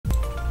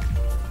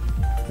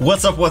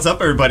What's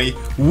up, everybody?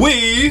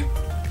 We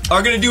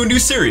are gonna do a new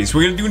series.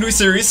 We're gonna do a new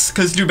series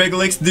because Dubega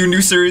likes to do new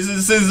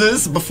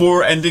series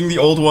before ending the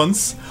old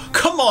ones.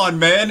 Come on,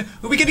 man!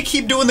 Are we gonna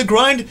keep doing the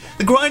grind?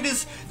 The grind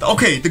is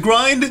okay. The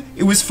grind,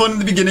 it was fun in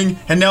the beginning,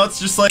 and now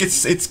it's just like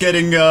it's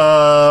getting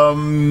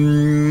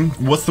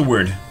what's the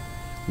word?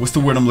 What's the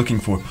word I'm looking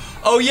for?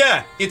 Oh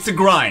yeah, it's a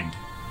grind.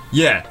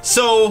 Yeah.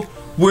 So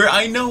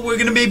I know we're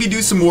gonna maybe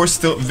do some more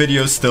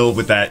videos still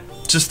with that.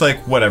 Just like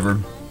whatever.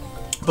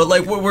 But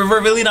like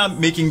we're really not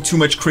making too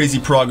much crazy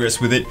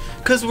progress with it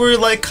because we're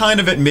like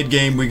kind of at mid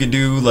game. We could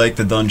do like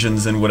the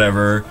dungeons and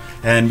whatever,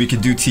 and we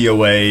could do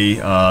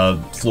TOA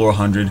floor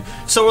 100.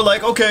 So we're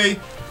like, okay,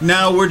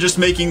 now we're just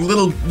making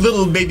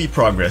little baby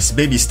progress,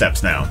 baby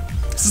steps now.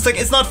 So it's like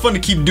it's not fun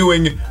to keep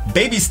doing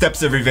baby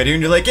steps every video,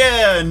 and you're like,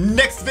 yeah,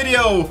 next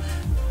video,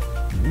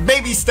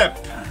 baby step.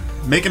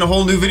 Making a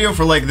whole new video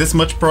for like this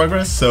much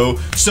progress. So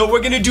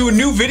we're gonna do a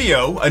new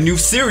video, a new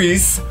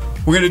series.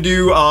 We're gonna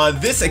do,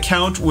 this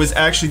account was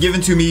actually given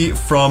to me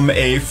from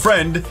a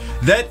friend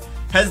that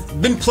has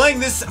been playing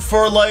this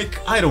for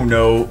like, I don't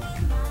know,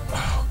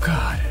 oh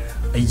god,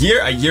 a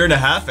year and a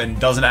half and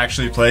doesn't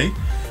actually play.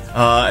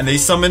 And they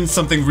summoned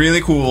something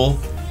really cool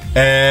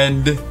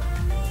and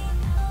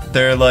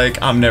they're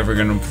like, I'm never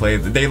gonna play.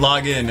 They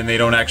log in and they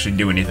don't actually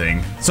do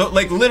anything. So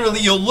like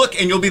literally you'll look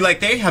and you'll be like,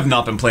 they have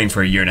not been playing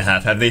for a year and a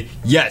half, have they?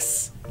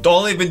 Yes.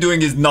 All they've been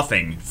doing is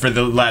nothing for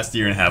the last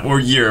year and a half or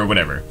year or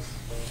whatever.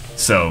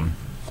 So,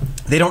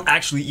 they don't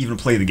actually even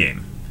play the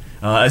game.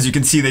 As you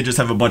can see, they just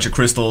have a bunch of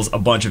crystals, a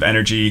bunch of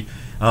energy.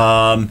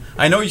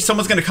 I know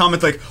someone's gonna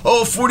comment like,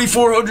 oh,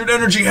 4,400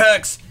 energy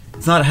hacks!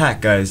 It's not a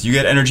hack, guys. You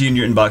get energy in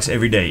your inbox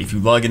every day. If you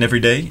log in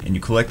every day and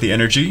you collect the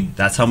energy,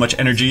 that's how much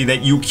energy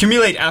that you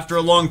accumulate after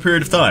a long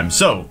period of time.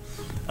 So,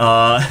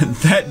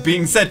 that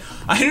being said,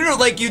 I don't know,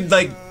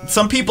 like,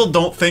 some people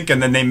don't think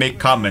and then they make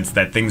comments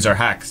that things are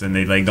hacks and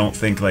they, like, don't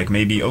think, like,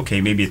 maybe, okay,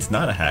 maybe it's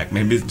not a hack.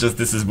 Maybe it's just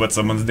this is what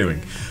someone's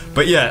doing.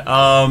 But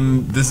yeah,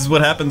 this is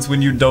what happens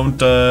when you don't,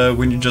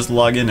 when you just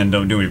log in and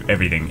don't do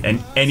everything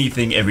and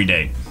anything every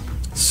day.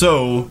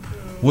 So,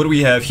 what do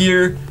we have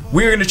here?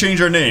 We're gonna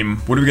change our name.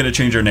 What are we gonna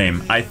change our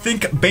name? I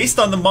think based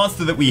on the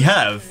monster that we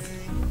have...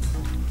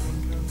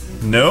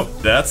 Nope,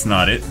 that's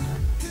not it.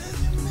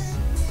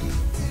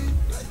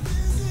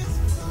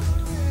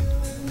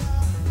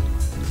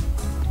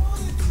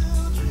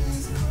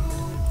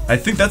 I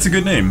think that's a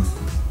good name.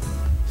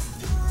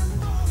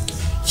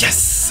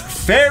 Yes!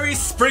 Fairy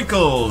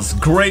Sprinkles!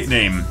 Great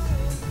name.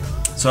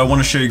 So I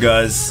want to show you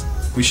guys,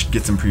 we should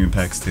get some premium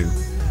packs too.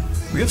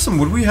 We have some,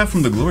 what do we have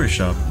from the Glory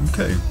Shop?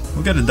 Okay,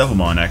 we'll get a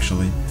Devilmon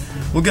actually.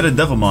 We'll get a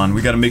Devilmon,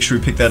 we gotta make sure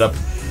we pick that up.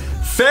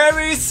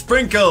 Fairy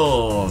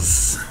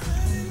Sprinkles!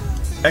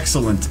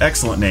 Excellent,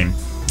 excellent name.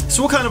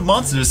 So what kind of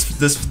monsters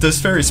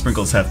does Fairy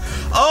Sprinkles have?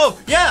 Oh,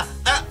 yeah!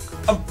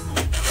 A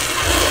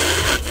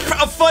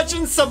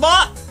fudging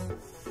Samath!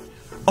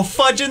 A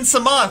fudging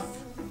Samath!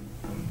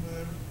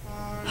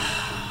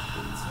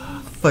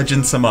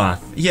 Fudging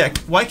Samath. Yeah,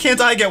 why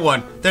can't I get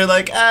one? They're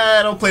like,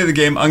 I don't play the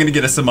game, I'm gonna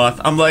get a Samath.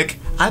 I'm like,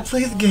 I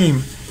play the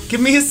game. Give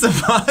me a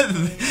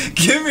Samath.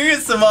 Give me a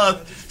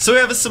Samath. So we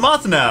have a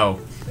Samath now.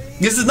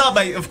 This is not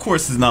my, of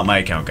course this is not my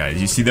account, guys.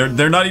 You see,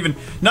 they're not even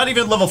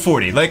level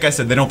 40. Like I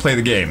said, they don't play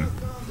the game.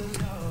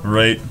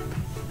 Right?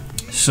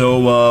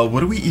 So,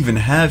 what do we even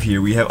have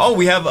here? We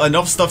have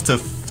enough stuff to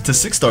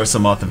 6-star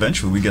Samath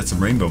eventually. We get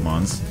some Rainbow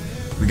Mons.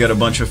 We got a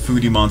bunch of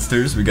foodie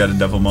monsters. We got a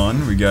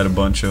Devilmon. We got a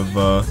bunch of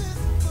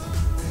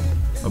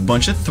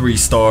 3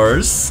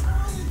 stars.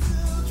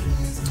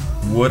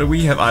 What do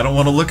we have? I don't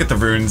want to look at the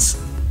runes.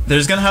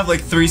 There's gonna have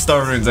like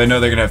 3-star runes. I know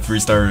they're gonna have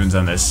 3-star runes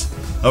on this.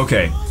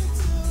 Okay.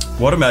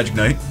 Water Magic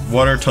Knight.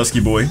 Water Tusky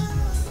Boy.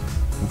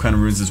 What kind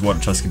of runes does Water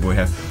Tusky Boy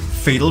have?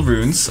 Fatal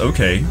runes.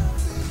 Okay.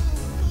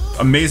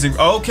 Amazing.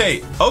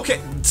 Okay. Okay.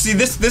 See,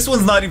 this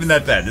one's not even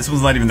that bad. This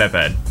one's not even that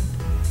bad.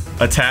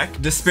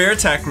 Attack, Despair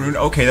attack rune.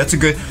 Okay, it's a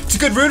good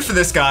rune for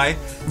this guy.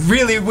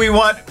 Really, we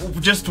want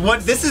just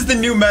one. This is the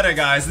new meta,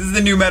 guys. This is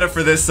the new meta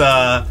for this,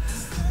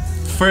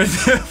 for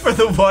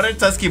the Water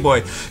Tusky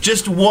Boy.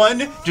 Just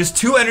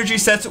 2 energy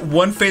sets,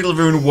 1 fatal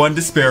rune, 1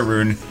 despair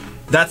rune.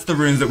 That's the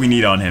runes that we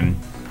need on him.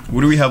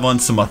 What do we have on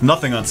Samath?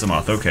 Nothing on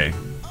Samath. Okay.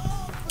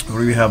 What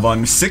do we have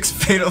on 6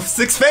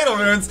 fatal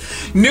runes?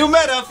 New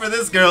meta for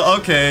this girl.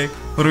 Okay.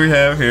 What do we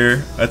have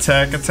here?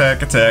 Attack,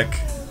 attack,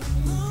 attack.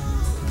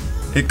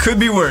 It could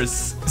be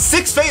worse.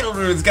 6 fatal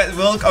runes, guys.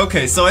 Well,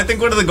 okay, so I think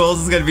one of the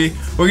goals is gonna be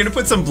we're gonna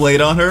put some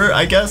blade on her,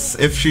 I guess,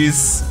 if she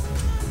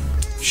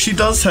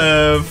does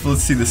have,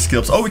 let's see the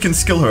skills. Oh, we can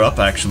skill her up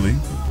actually.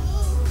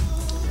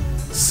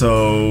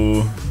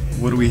 So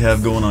what do we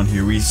have going on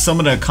here? We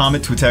summon a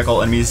comet to attack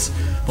all enemies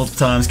multiple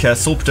times,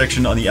 cast soul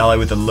protection on the ally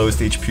with the lowest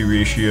HP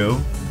ratio.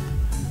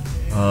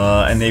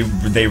 And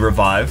they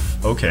revive.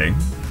 Okay.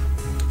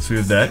 So we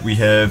have that. We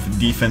have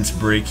defense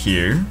break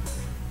here.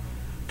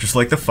 Just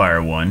like the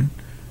fire one.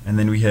 And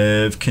then we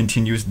have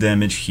continuous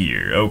damage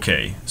here.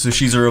 Okay, so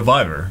she's a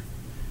reviver.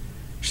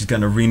 She's got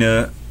an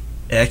arena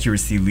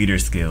accuracy leader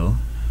skill.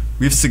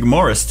 We have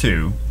Sigmaris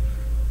too.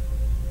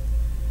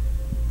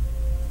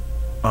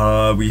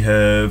 We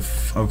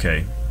have...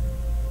 Okay.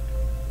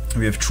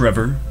 We have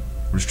Trevor.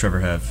 What does Trevor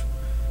have?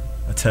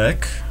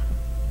 Attack.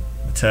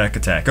 Attack,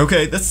 attack.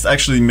 Okay, this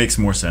actually makes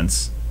more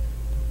sense.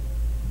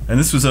 And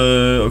this was a...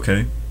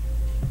 okay.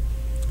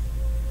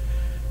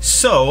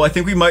 So, I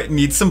think we might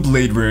need some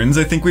blade runes.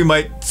 I think we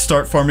might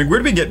start farming... Where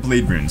do we get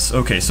blade runes?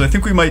 Okay, so I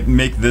think we might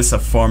make this a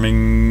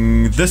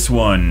farming... This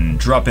one.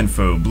 Drop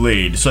info.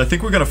 Blade. So I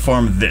think we're gonna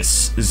farm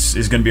this.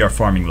 Is gonna be our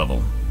farming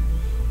level.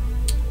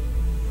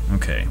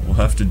 Okay, we'll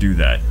have to do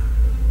that.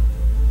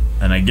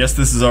 And I guess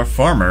this is our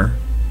farmer.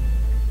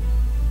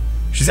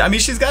 She's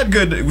got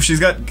good,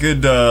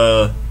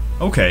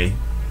 okay.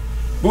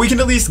 But we can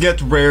at least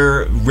get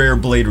rare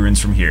blade runes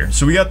from here.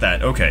 So we got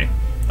that, okay.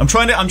 I'm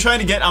trying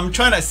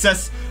to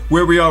assess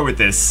where we are with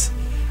this.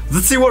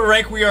 Let's see what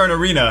rank we are in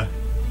Arena.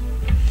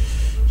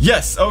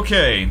 Yes,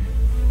 okay.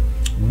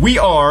 We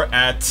are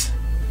at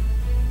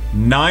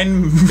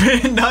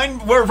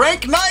we're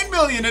rank 9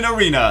 million in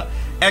Arena.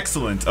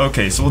 Excellent,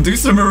 okay, so we'll do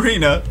some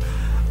Arena.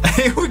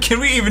 Can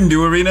we even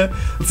do Arena?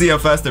 Let's see how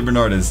fast that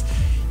Bernard is.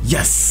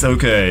 Yes,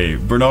 okay.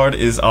 Bernard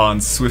is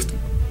on Swift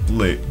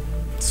Blade.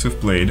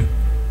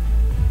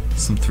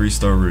 Some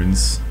 3-star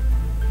runes.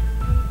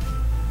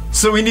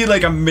 So we need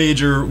like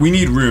we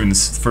need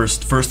runes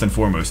first and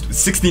foremost.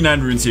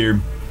 69 runes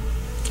here.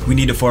 We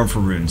need to farm for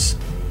runes.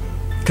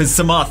 Cause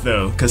Samath.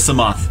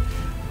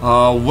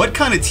 What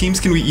kind of teams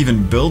can we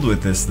even build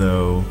with this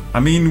though? I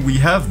mean, we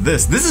have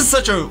this. This is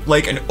such a,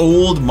 like, an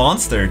old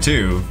monster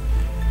too.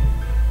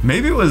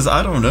 Maybe it was,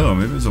 I don't know,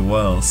 maybe it was a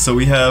while. So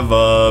we have,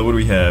 what do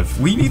we have?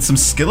 We need some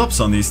skill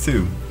ups on these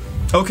too.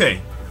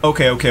 Okay.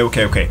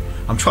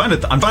 I'm trying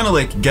to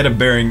like get a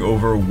bearing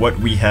over what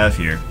we have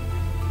here.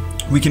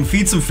 We can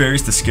feed some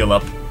fairies to skill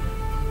up.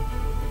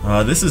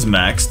 This is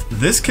maxed.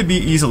 This could be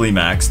easily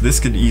maxed. This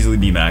could easily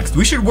be maxed.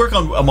 We should work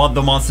on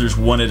the monsters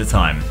one at a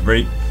time,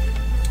 right?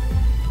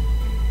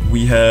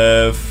 We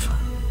have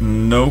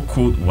no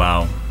cool.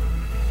 Wow.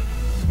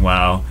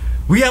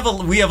 We have a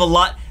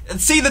lot.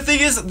 See, the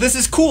thing is, this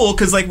is cool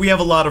because like we have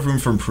a lot of room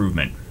for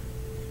improvement.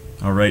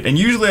 All right, and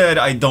usually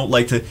I don't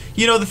like to.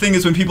 You know, the thing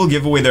is when people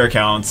give away their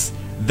accounts,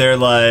 they're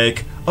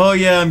like, oh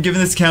yeah, I'm giving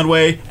this account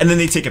away, and then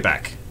they take it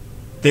back.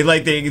 They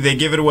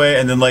give it away,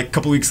 and then like a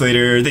couple weeks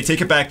later, they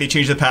take it back, they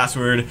change the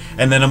password,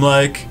 and then I'm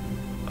like,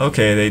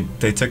 okay,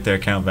 they took their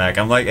account back.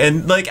 I'm like,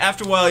 and like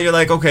after a while, you're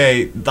like,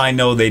 okay, I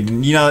know they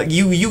didn't. You know,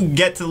 you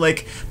get to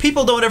like,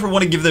 people don't ever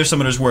want to give their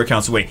Summoners War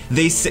accounts away.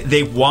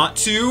 They want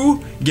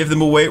to give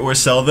them away or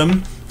sell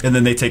them, and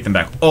then they take them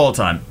back all the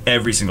time,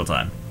 every single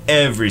time.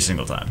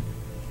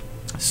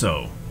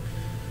 So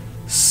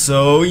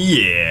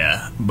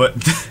yeah, but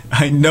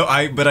I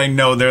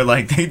know they're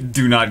like, they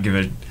do not give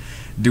a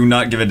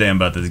damn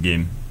about this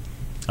game.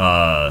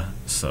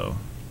 So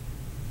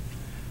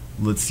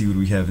let's see what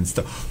we have in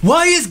store.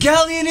 Why is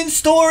Galleon in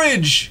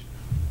storage?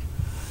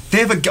 They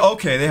have a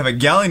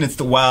Galleon in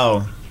storage.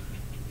 Wow.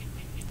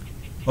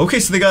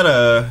 Okay, so they got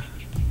a.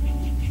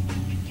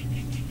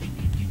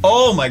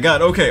 Oh my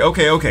god.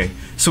 Okay.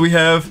 So we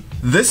have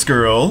this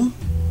girl,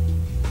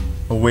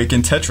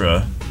 Awakened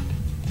Tetra.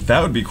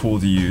 That would be cool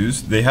to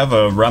use. They have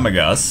a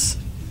Ramagas,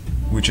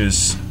 which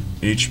is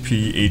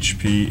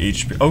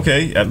HP.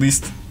 Okay, at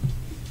least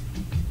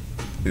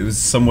it was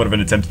somewhat of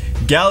an attempt.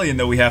 Galleon,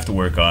 though, we have to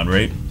work on,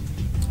 right?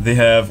 They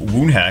have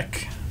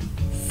Woundhack,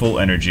 full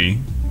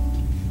energy.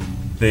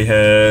 They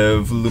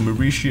have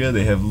Lumericia,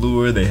 they have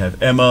Lure, they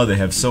have Emma, they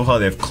have Soha,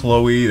 they have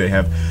Chloe,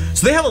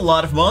 so they have a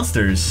lot of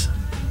monsters.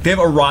 They have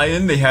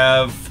Orion, they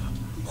have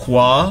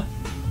Hua,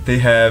 they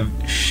have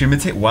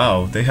Shimite.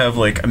 Wow, they have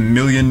like 1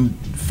 million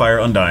Fire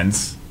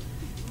Undines.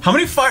 How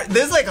many fire?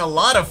 There's like a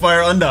lot of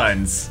Fire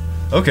Undines.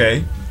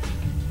 Okay.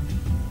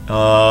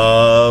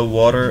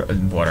 Water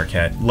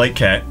Cat, Light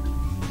Cat,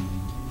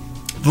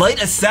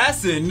 Light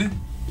Assassin.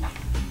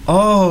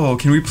 Oh,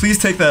 can we please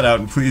take that out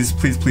and please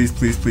play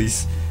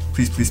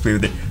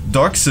with it.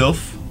 Dark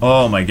Sylph.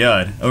 Oh my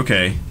god.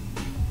 Okay.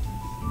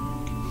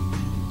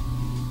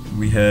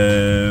 We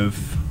have.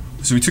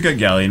 So we took out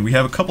Galleon. We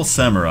have a couple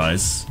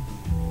samurais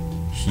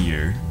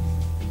here.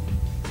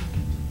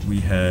 We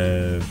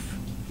have.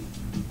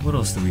 What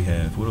else do we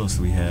have?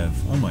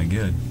 Oh my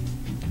god.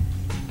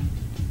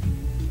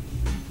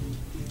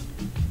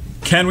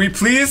 Can we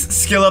please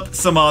skill up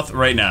Samath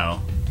right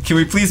now? Can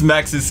we please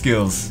max his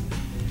skills?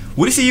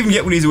 What does he even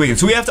get when he's awakened?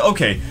 So we have to.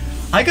 Okay.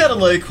 I gotta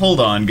like. Hold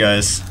on,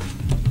 guys.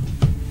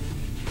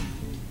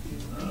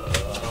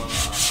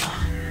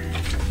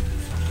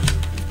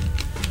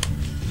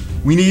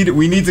 We need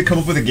to come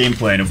up with a game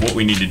plan of what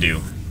we need to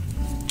do.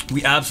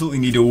 We absolutely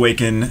need to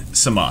awaken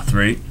Samath,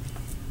 right?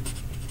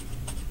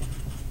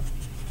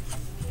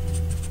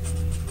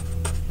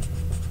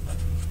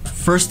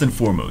 First and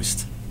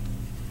foremost,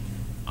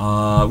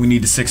 we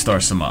need to 6-star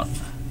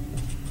Samath.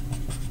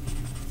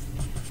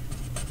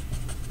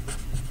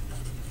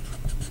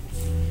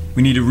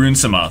 We need to rune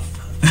Samath.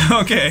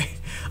 Okay,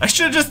 I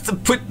should just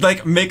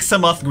make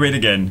Samath great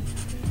again.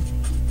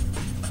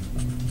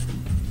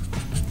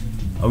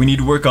 We need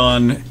to work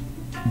on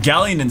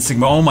Galleon and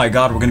Sigma. Oh my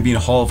god, we're gonna be in a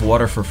Hall of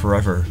Water for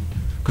forever.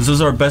 because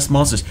those are our best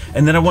monsters.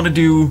 And then I want to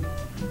do...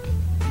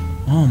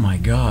 Oh my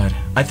god.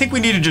 I think we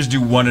need to just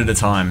do one at a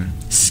time.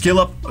 Skill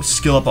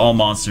up all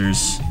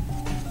monsters.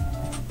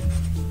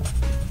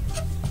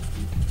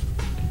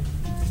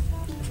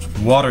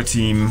 Water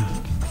team.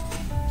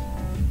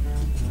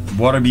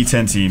 Water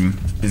B10 team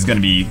is going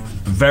to be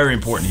very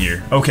important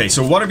here. Okay,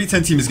 so Water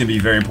B10 team is going to be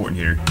very important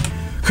here.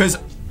 Because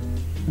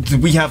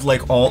we have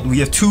like we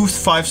have 2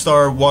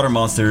 5-star water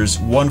monsters,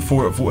 1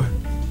 4...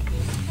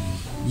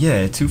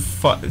 Yeah, 2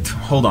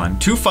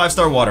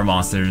 5-star water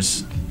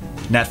monsters.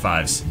 Nat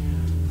 5s.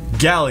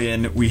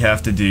 Galleon we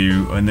have to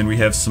do, and then we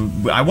have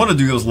some... I want to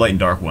do those light and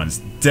dark ones.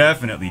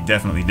 Definitely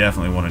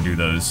want to do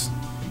those.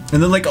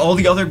 And then like all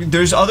the other...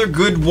 There's other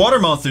good water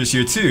monsters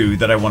here too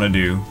that I want to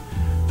do.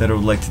 That I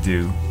would like to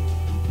do.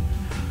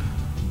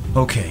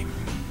 Okay.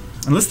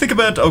 And let's think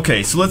about...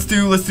 Okay, so let's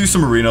do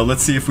some arena.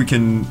 Let's see if we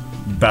can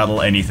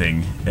battle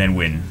anything and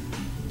win.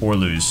 Or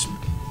lose.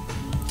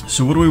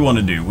 So what do we want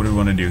to do? What do we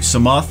want to do?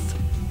 PSAMATHE.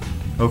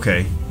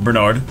 Okay.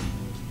 Bernard.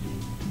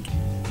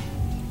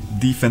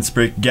 Defense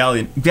break.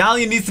 Galleon.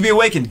 Galleon needs to be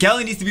awakened.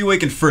 Galleon needs to be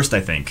awakened first,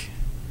 I think.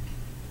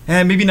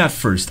 And maybe not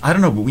first. I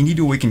don't know, but we need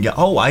to awaken Galleon.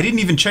 Oh, I didn't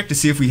even check to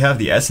see if we have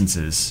the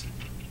essences.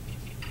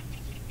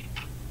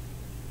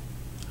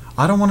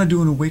 I don't want to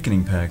do an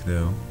awakening pack,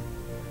 though.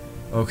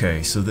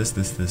 Okay, so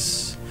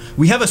this.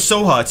 We have a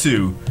Soha,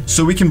 too,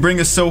 so we can bring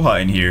a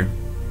Soha in here.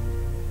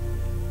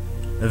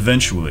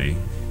 Eventually.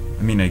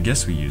 I mean, I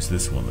guess we use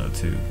this one, though,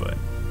 too, but...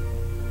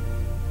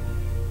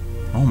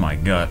 Oh my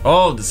god.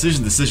 Oh,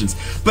 decisions.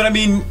 But I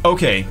mean,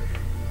 okay.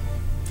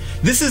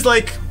 This is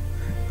like...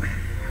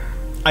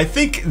 I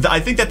think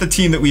that the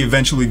team that we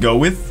eventually go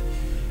with,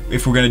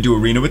 if we're gonna do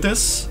arena with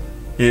this,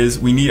 is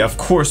we need, of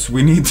course,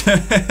 we need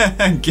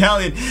to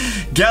Galleon.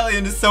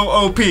 Galleon is so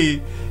OP.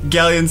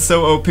 Galleon's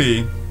so OP.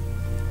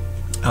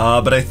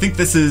 But I think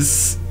this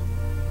is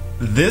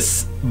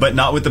this, but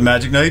not with the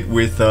Magic Knight,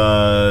 with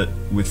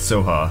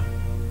Soha.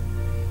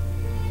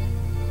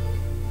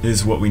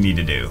 Is what we need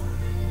to do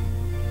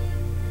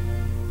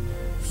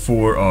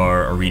for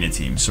our arena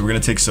team. So we're gonna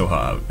take Soha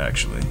out,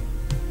 actually.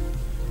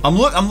 I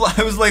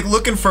was like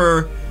looking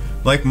for,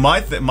 like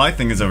my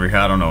thing is over here.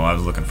 I don't know. I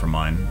was looking for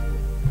mine.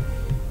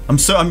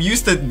 I'm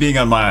used to being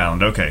on my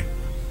island. Okay.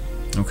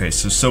 Okay.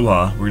 So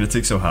Soha, we're gonna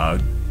take Soha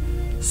out.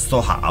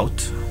 Soha out.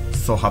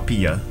 Soha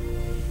Pia.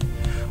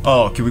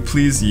 Oh, can we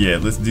please? Yeah,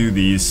 let's do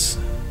these.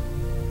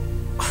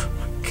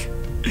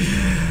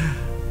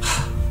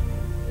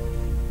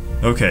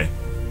 Okay.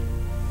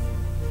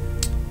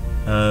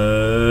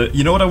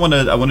 You know what I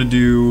wanna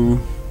do?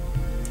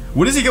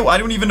 What does he get? I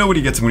don't even know what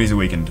he gets when he's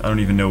awakened. I don't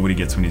even know what he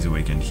gets when he's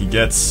awakened. He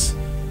gets...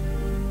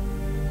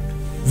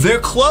 They're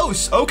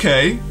close!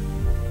 Okay.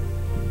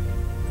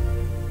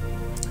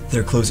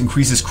 They're close.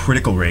 Increases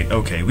critical rate.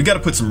 Okay, we gotta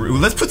put some...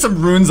 Let's put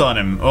some runes on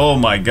him. Oh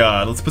my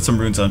god. Let's put some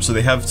runes on him. So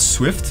they have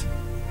Swift.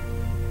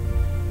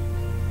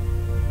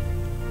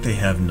 They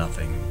have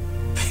nothing.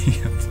 They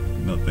have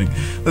nothing.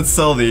 Let's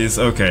sell these.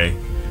 Okay.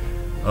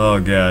 Oh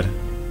god.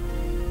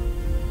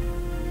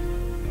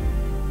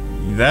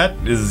 That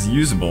is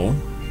usable.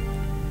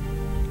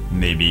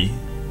 Maybe.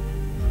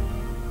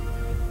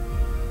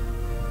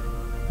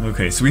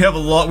 Okay, so we have a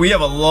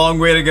long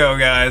way to go,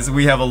 guys.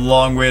 We have a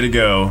long way to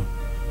go.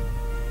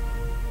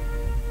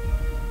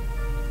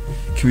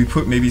 Can we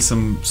put maybe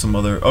some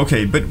other?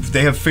 Okay, but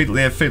they have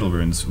fatal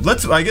runes.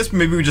 I guess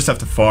maybe we just have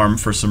to farm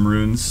for some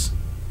runes.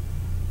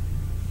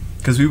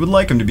 Because we would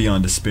like him to be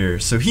on despair.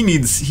 So we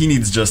need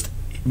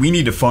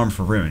to farm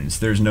for runes.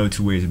 There's no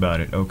two ways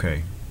about it.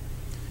 Okay.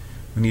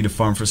 We need to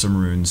farm for some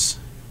runes.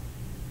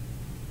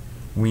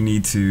 We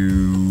need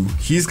to...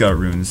 He's got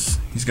runes.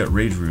 He's got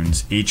rage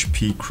runes.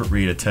 HP, crit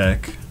rate,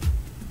 attack.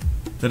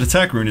 That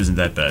attack rune isn't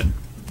that bad.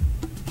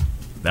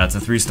 That's a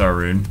 3-star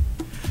rune.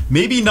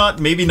 Maybe not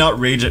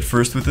rage at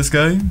first with this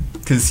guy,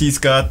 because he's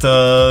got,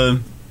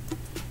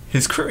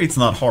 his crit rate's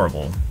not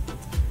horrible.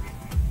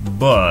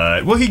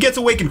 But, well, he gets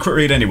awakened crit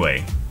rate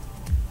anyway.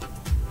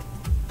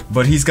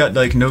 But he's got,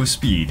 like, no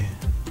speed.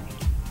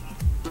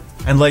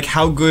 And, like,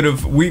 how good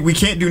of... We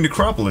can't do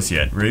Necropolis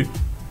yet, right?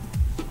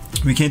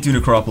 We can't do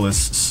Necropolis,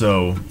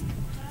 so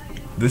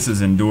this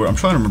is Endure. I'm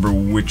trying to remember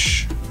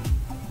which...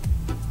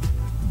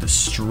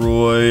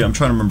 Destroy... I'm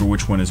trying to remember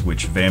which one is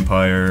which.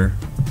 Vampire...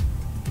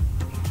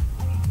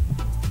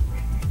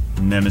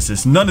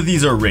 Nemesis. None of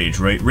these are Rage,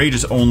 right? Rage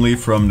is only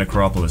from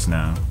Necropolis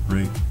now,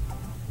 right?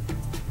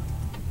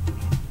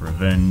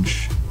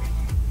 Revenge.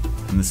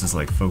 And this is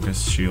like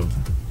Focus, Shield.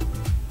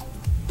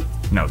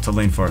 No,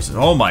 Tulane Farces.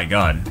 Oh my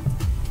god.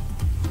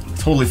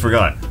 Totally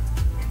forgot.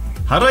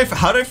 How did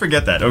I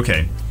forget that?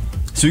 Okay.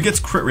 So he gets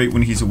crit rate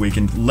when he's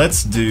awakened.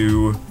 Let's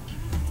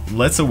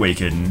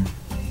awaken.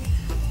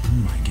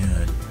 Oh my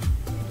god.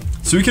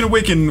 So we can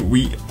awaken,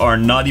 we are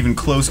not even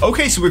close.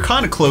 Okay, so we're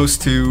kind of close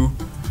to...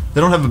 They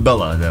don't have a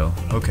Bella, though.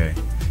 Okay.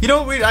 You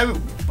know, I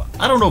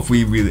don't know if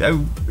we really...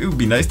 it would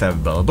be nice to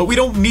have a Bella, but we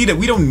don't need it.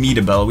 We don't need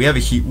a Bella. We have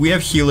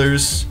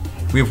healers.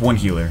 We have one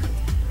healer.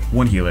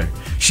 One healer.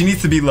 She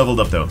needs to be leveled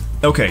up, though.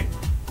 Okay.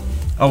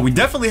 Oh, we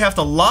definitely have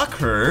to lock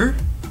her.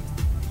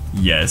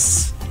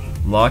 Yes.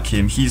 Lock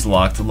him. He's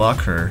locked.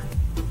 Lock her.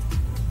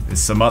 Is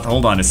Samath...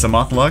 Hold on. Is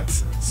Samath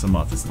locked?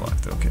 Samath is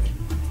locked. Okay.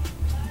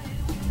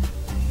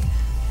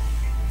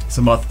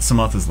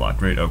 Samath is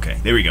locked. Right. Okay.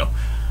 There we go.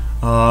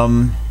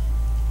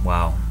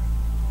 Wow.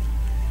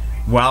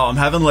 Wow, I'm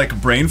having like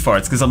brain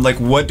farts because I'm like,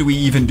 what do we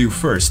even do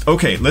first?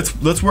 Okay,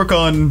 let's work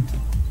on...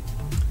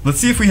 Let's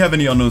see if we have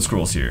any unknown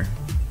scrolls here.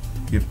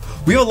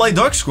 We have a light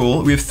dark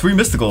scroll. We have 3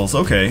 mysticals.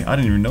 Okay, I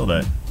didn't even know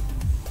that.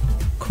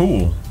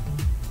 Cool.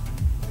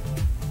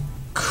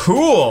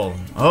 Cool.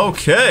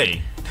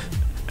 Okay.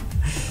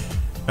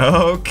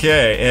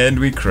 Okay, and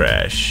we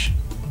crash.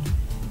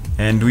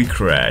 And we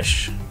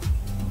crash.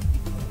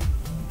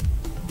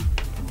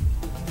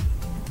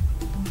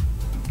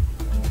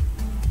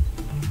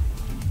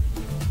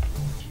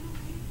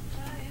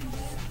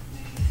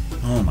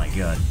 Oh my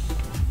god.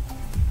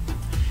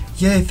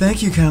 Yay,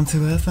 thank you, Come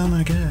to Earth. Oh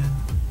my god.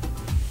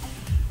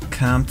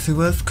 Come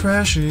to Earth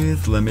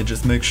crashes. Let me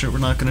just make sure we're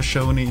not gonna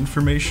show any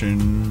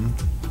information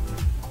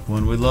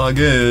when we log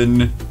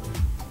in.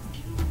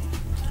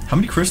 How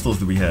many crystals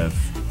do we have?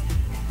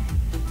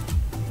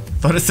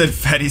 Thought it said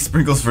fatty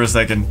sprinkles for a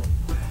second.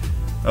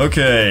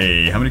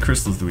 Okay, how many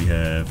crystals do we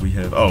have? We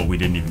have... Oh, we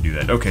didn't even do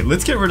that. Okay,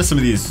 let's get rid of some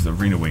of these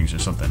arena wings or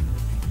something.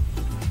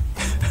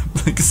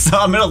 Like, so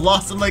I'm at a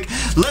loss. I'm like,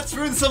 let's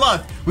rune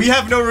Samath. We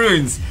have no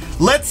runes.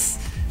 Let's...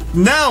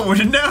 Now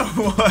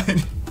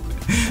what?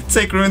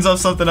 Take runes off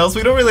something else.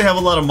 We don't really have a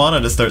lot of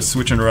mana to start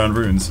switching around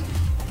runes.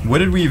 What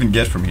did we even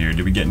get from here?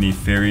 Did we get any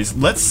fairies?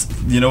 Let's...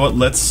 You know what?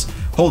 Let's...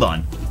 Hold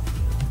on.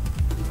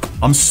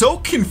 I'm so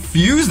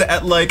confused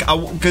at, like...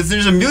 Because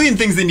there's a million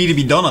things that need to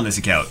be done on this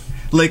account.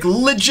 Like,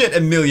 legit a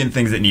million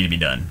things that need to be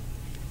done.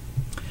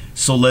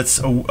 So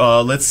let's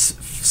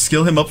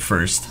skill him up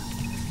first.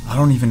 I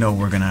don't even know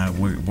what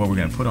we're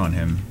gonna put on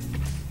him.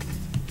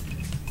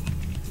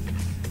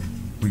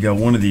 We got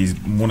one of these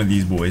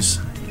boys.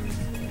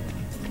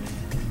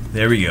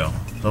 There we go.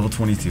 Level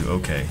 22.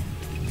 Okay.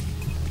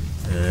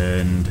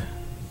 And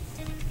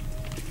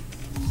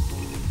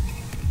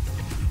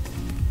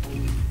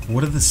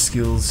what are the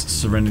skills?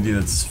 Serenity.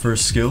 That's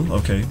first skill.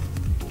 Okay.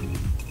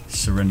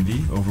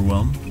 Serenity.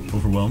 Overwhelm.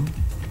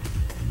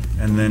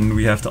 And then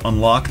we have to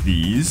unlock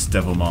these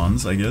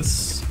Devilmons, I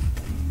guess.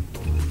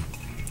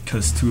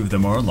 Because 2 of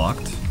them are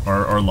locked.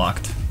 Are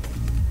locked.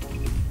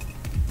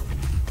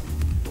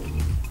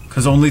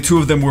 Because only 2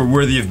 of them were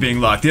worthy of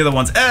being locked. The other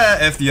ones,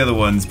 F the other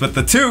ones. But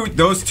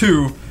those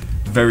two,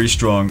 very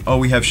strong. Oh,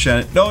 we have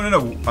Shannon.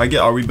 No.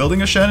 Are we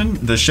building a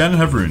Shannon? Does Shannon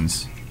have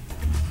runes?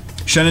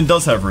 Shannon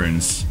does have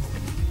runes.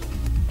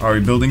 Are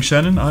we building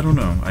Shannon? I don't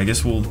know. I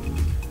guess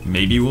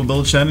maybe we'll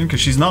build Shannon because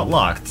she's not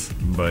locked.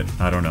 But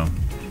I don't know.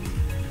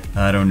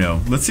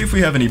 Let's see if we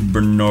have any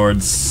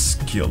Bernard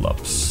skill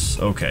ups.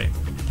 Okay,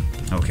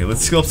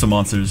 let's skill up some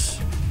monsters.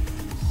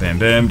 Bam,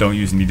 bam. Don't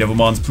use any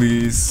Devilmons,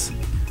 please.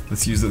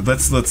 Let's use it.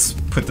 Let's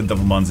put the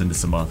Devilmons into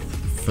Samath.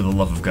 For the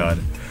love of God.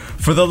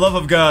 For the love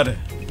of God!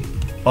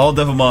 All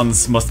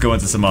Devilmons must go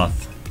into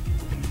Samath.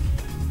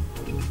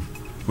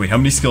 Wait, how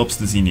many skill ups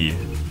does he need?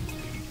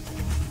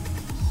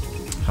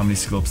 How many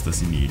skill ups does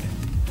he need?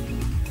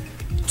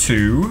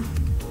 2,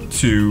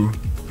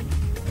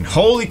 and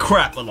holy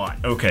crap, a lot.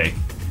 Okay.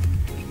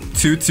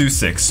 2, 2,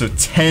 6. So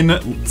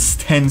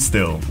 10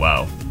 still.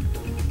 Wow.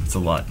 That's a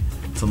lot.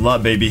 It's a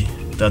lot, baby.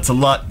 That's a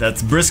lot.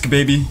 That's brisk,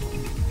 baby.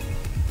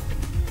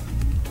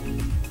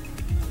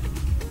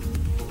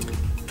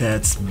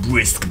 That's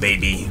brisk,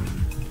 baby.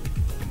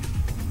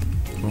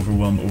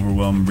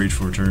 Overwhelm, reach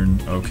for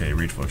return. Okay,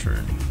 reach for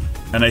return.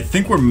 And I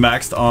think we're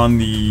maxed on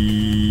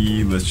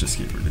the... Let's just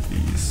get rid of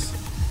these.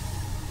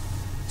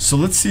 So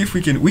let's see if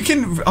we can...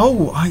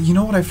 Oh, you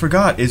know what I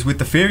forgot is with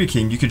the Fairy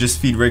King, you could just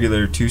feed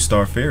regular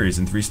 2-star fairies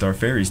and 3-star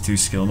fairies to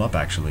skill them up,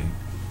 actually.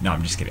 No,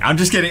 I'm just kidding. I'm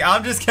just kidding.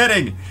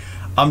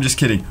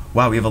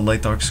 Wow, we have a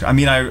light dark scroll. I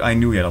mean, I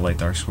knew we had a light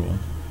dark scroll.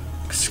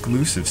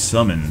 Exclusive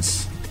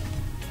summons.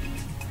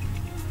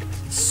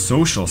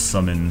 Social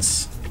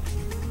summons.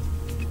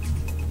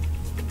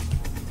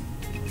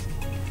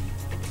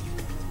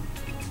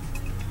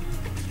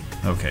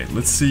 Okay,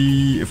 let's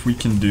see if we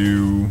can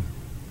do...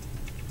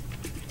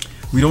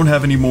 We don't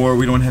have any more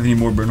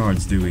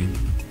Bernards, do we?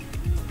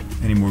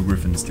 Any more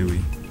Griffins, do we?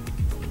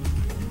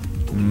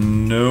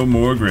 No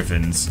more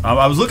Griffins.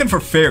 I was looking for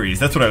fairies,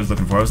 that's what I was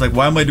looking for. I was like,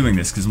 why am I doing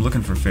this? Because I'm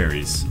looking for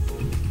fairies.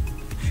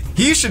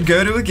 You should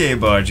go to a gay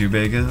bar,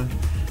 Jubega.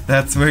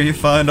 That's where you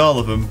find all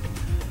of them.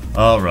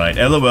 Alright,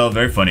 LOL,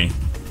 very funny.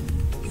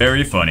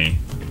 Very funny.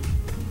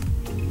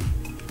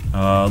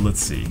 Let's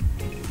see.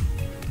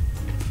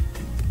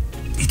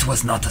 It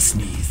was not a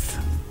sneeze.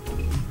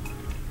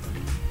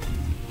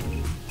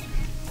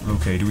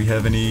 Okay, do we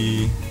have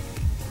any...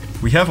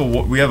 We have a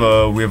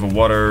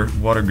water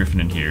griffin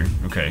in here.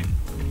 Okay.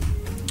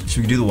 So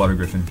we can do the water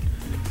griffin.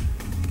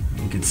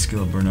 We can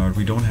skill up Bernard.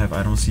 We don't have...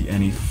 I don't see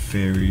any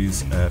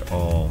fairies at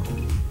all.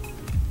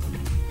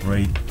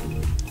 Right.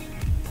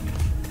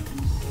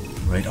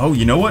 Right. Oh,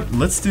 you know what?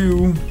 Let's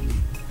do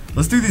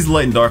these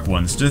light and dark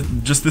ones.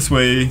 Just this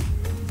way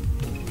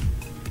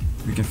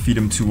we can feed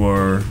them to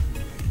our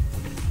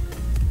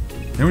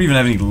They don't even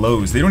have any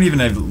lows. They don't even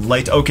have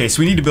light. Okay,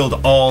 so we need to build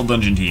all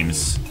dungeon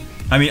teams.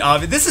 I mean,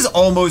 this is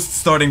almost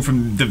starting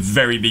from the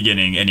very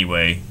beginning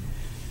anyway.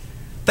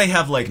 They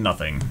have, like,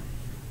 nothing.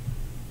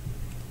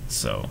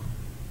 So.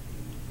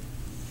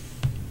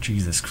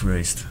 Jesus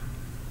Christ.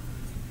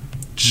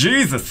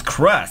 Jesus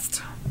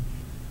Christ!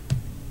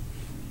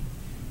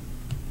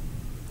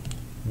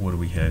 What do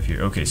we have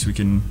here? Okay, so we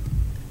can...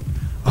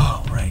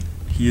 Oh, right.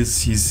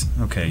 He's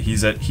okay,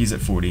 he's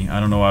at 40. I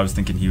don't know why I was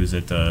thinking he was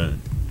at,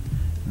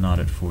 not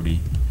at 40.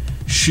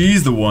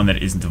 She's the one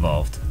that isn't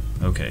evolved.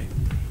 Okay.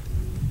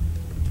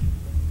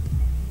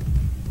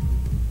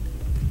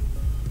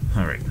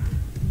 Alright.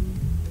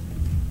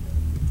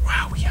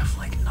 Wow, we have,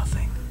 like,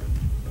 nothing.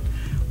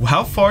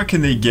 How far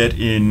can they get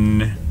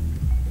in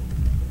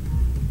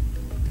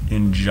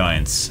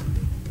Giants?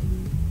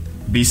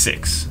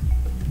 B6.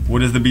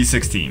 What is the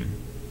B6 team?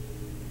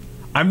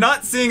 I'm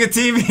not seeing a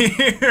team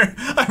here.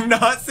 I'm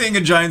not seeing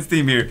a Giants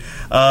team here.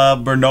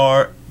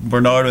 Bernard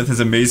with his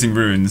amazing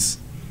runes.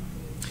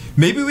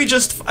 Maybe we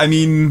just, I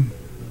mean,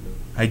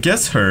 I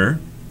guess her.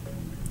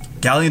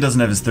 Galleon doesn't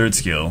have his third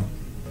skill.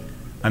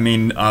 I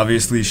mean,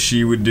 obviously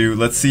she would do,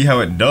 let's see how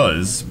it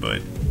does,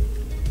 but...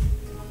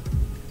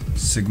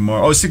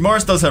 Sigmar, oh,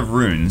 Sigmaris does have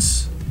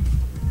runes.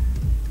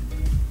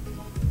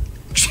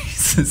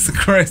 Jesus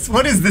Christ,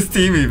 what is this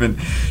team even?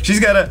 She's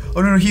got a,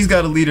 oh no, he's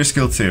got a leader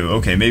skill too.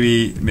 Okay,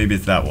 maybe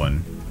it's that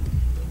one.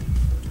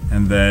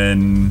 And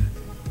then...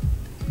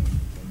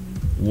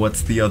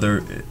 What's the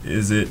other,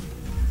 is it...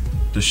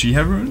 Does she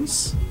have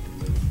runes?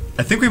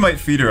 I think we might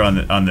feed her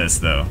on this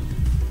though.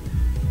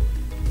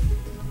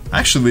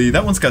 Actually,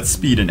 that one's got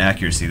speed and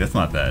accuracy. That's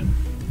not bad.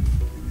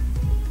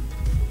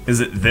 Is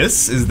it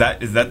this? Is that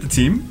the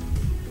team?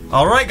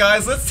 All right,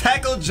 guys, let's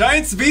tackle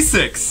Giants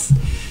V6.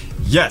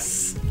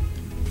 Yes.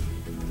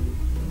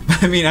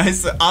 I mean,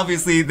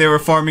 obviously they were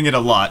farming it a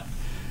lot,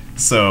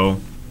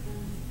 so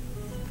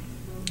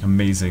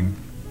amazing.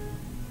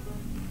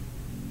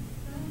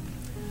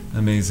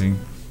 Amazing.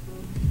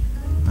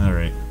 All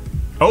right.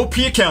 OP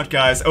account,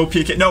 guys. OP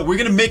account. No, we're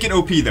gonna make it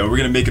OP though. We're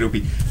gonna make it OP.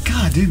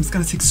 God damn, it's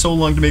gonna take so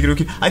long to make it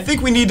OP. I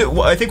think what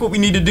we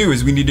need to do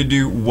is we need to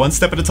do one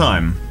step at a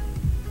time.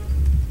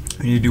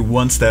 We need to do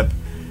one step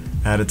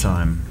at a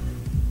time.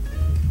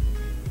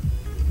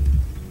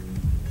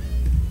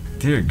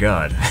 Dear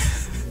God.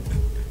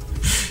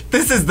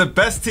 This is the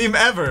best team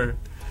ever.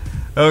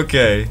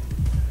 Okay.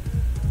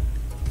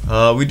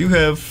 We do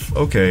have,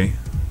 okay.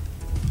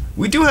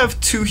 We do have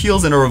 2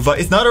 heals and a revive.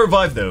 It's not a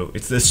revive though.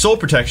 It's the soul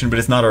protection, but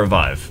it's not a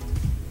revive.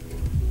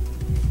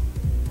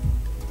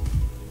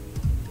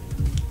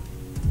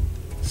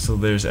 So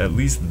there's at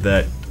least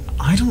that.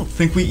 I don't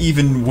think we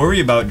even worry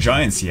about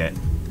giants yet.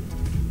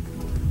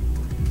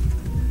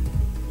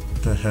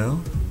 What the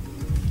hell?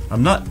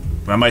 I'm not.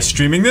 Am I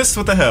streaming this?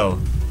 What the hell?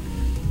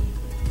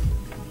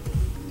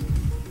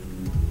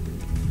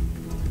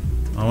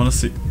 I want to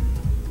see.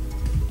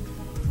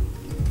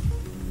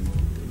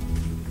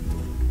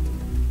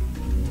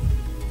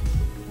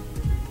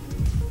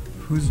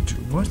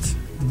 What?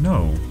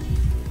 No.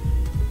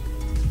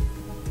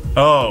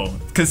 Oh,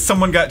 because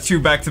someone got 2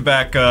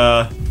 back-to-back,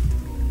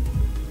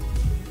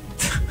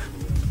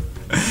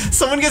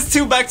 Someone gets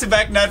 2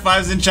 back-to-back Nat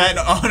 5s in chat and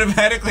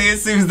automatically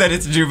assumes that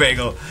it's Drew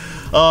Bagel.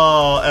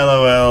 Oh,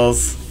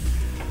 LOLs.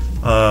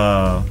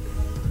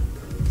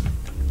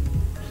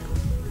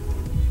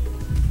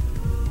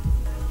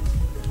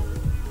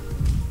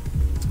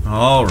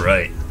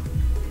 Alright.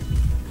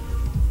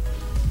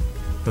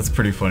 That's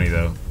pretty funny,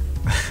 though.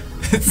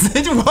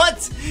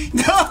 What?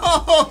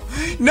 No!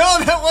 No,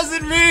 that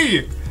wasn't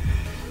me!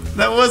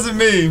 That wasn't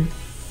me.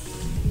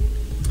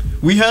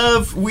 We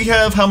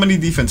have how many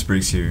defense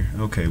breaks here?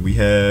 Okay, we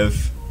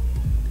have...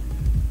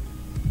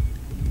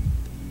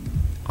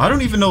 I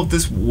don't even know if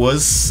this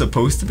was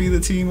supposed to be the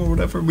team or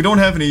whatever. We don't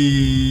have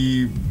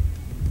any...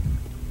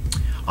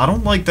 I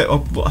don't like that.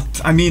 Oh,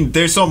 I mean,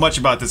 there's so much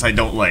about this I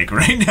don't like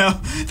right now.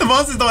 The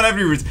monsters don't have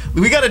any runes.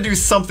 We gotta do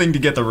something to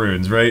get the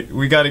runes, right?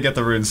 We gotta get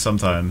the runes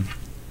sometime.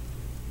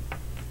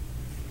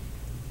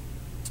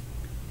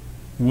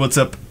 What's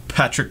up,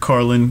 Patrick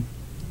Carlin?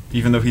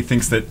 Even though he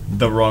thinks that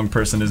the wrong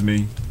person is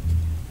me.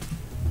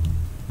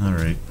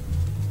 Alright.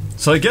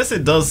 So I guess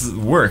it does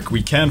work.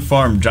 We can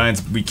farm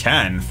giants. We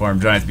can farm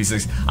giants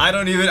B6. I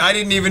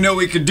didn't even know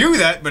we could do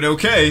that, but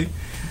okay.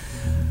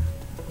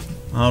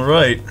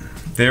 Alright.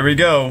 There we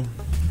go.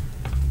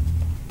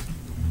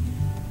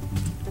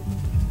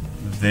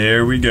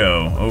 There we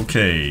go.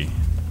 Okay.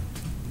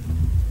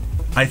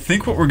 I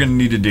think what we're gonna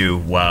need to do.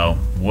 Wow.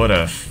 What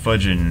a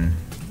fudging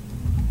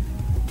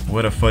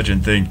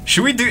thing.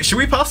 Should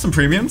we pop some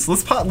premiums?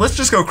 Let's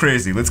just go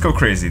crazy. Let's go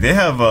crazy. They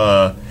have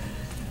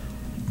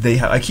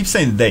I keep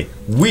saying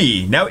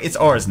now it's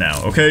ours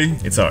now, okay?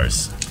 It's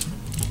ours.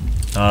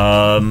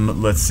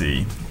 Let's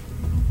see.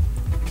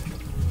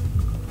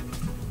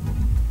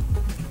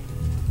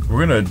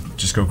 We're gonna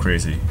just go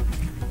crazy.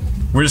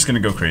 We're just gonna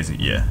go crazy,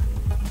 yeah.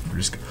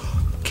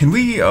 Can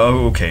we,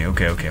 oh, okay,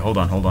 hold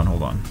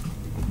on.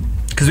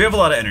 Because we have a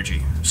lot of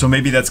energy, so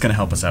maybe that's gonna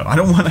help us out. I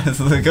don't wanna,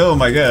 like, oh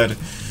my god.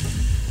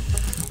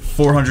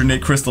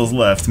 408 crystals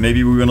left.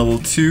 Maybe we went a little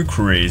too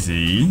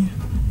crazy.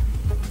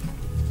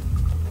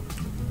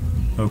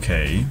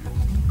 Okay.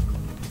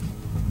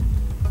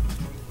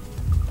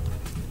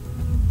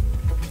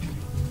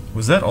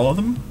 Was that all of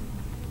them?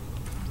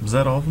 Was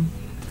that all of them?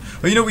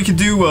 Well, you know, we could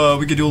do a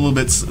little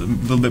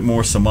bit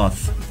more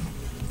PSAMAThe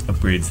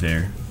upgrades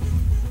there.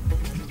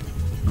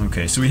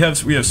 Okay, so we have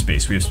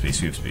space.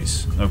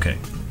 Okay.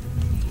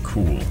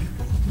 Cool.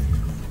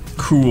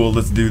 Cool,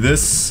 let's do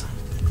this.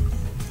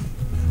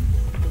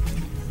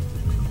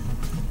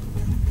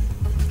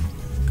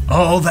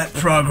 All that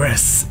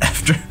progress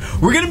after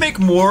we're gonna make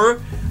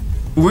more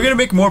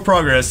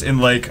progress in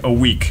like a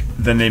week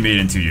than they made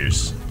in 2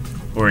 years.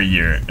 Or a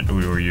year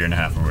and a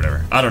half or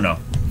whatever. I don't know.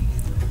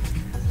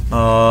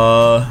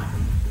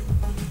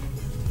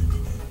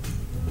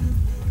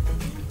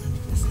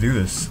 Let's do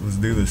this.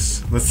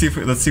 Let's see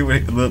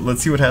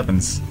what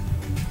happens.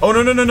 Oh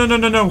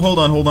no. Hold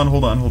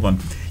on.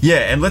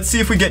 Yeah, and let's see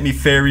if we get any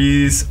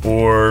fairies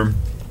or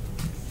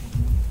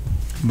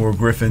more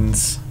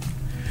griffins.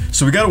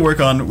 So we got to work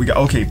on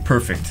okay,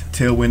 perfect.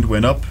 Tailwind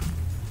went up.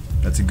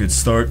 That's a good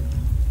start.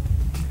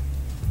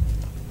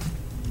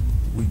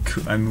 We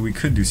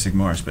could do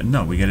Sigmar's, but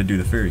no, we gotta do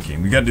the Fairy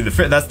King. We gotta do the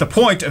that's the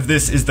point of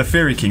this, is the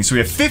Fairy King. So we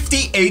have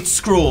 58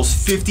 scrolls.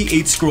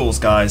 58 scrolls,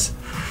 guys.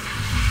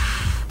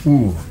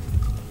 Ooh.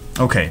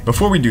 Okay,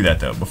 before we do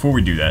that,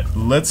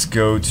 let's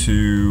go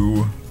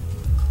to...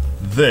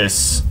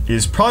 This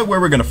is probably where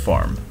we're gonna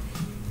farm.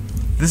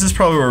 This is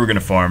probably where we're gonna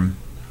farm.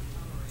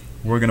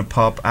 We're gonna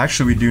pop...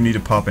 Actually, we do need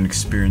to pop an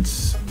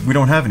experience... We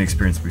don't have an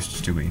experience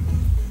boost, do we?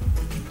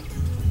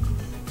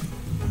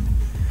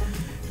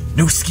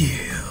 No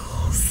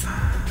skills.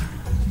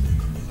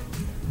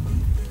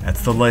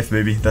 That's the life,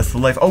 baby. That's the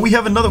life. Oh, we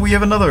have another, it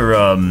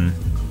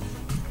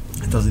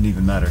doesn't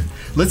even matter.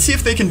 Let's see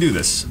if they can do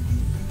this.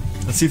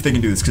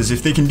 Because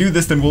if they can do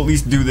this, then we'll at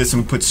least do this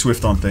and we'll put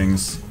Swift on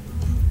things.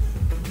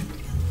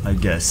 I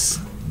guess.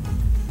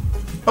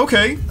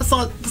 Okay, that's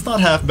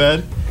not half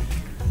bad.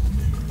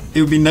 It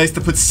would be nice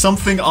to put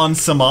something on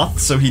PSAMAThe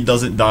so he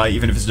doesn't die,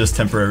 even if it's just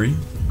temporary.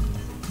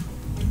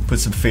 Put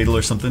some Fatal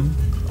or something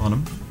on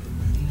him.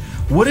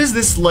 What does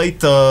this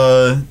light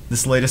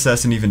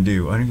assassin even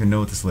do? I don't even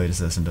know what this light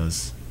assassin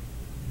does.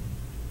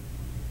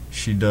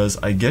 She does,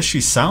 I guess she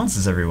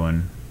silences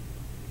everyone.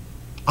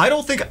 I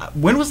don't think,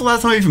 when was the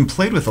last time I even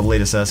played with a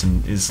light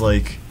assassin? Is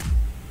like,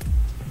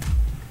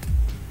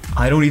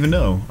 I don't even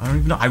know.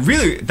 I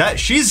really,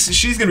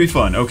 she's gonna be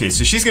fun. Okay,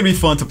 so she's gonna be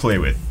fun to play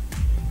with.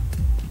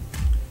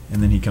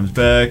 And then he comes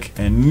back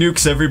and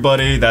nukes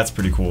everybody. That's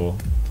pretty cool.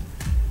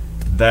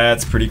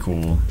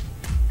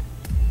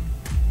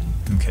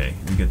 Okay,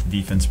 we get the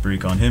defense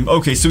break on him.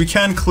 Okay, so we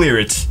can clear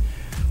it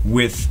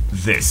with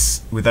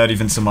this, without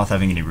even PSAMAThe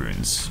having any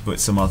runes. But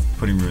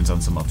putting runes on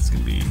PSAMAThe is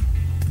going to be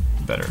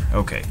better.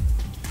 Okay.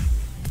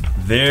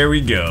 There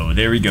we go.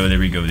 Do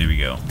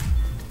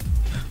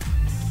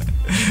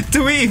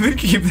we even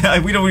keep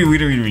that? We don't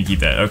even keep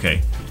that.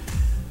 Okay.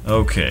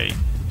 Okay.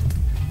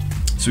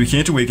 So we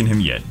can't awaken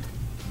him yet.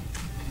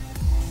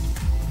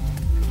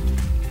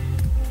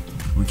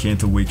 We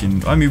can't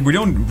awaken... I mean,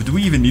 do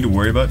we even need to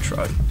worry about...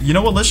 You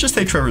know what, let's just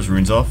take Trevor's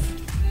runes off.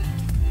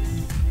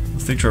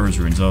 Let's take Trevor's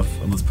runes off,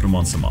 and let's put them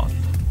on PSAMAThe.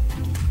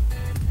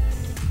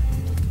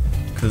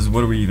 Because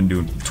what are we even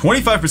doing?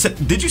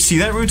 25%... Did you see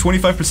that rune?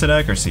 25%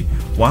 accuracy.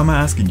 Why am I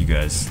asking you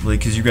guys? Like,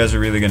 because you guys are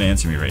really going to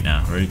answer me right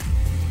now, right?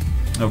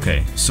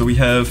 Okay, so we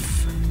have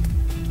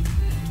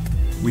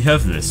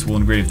this. We'll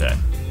engrave that.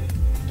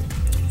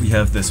 We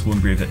have this. We'll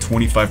engrave that.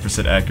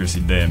 25%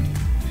 accuracy. Damn.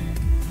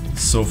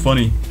 So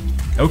funny.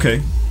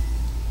 Okay.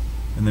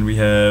 And then we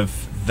have...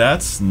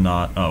 That's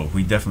not... Oh,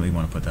 we definitely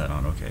want to put that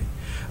on. Okay.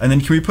 And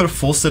then can we put a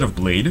full set of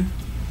blade?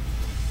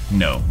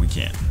 No, we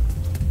can't.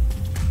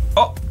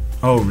 Oh!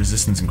 Oh,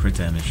 resistance and crit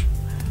damage.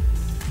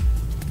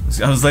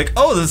 I was like,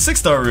 oh, the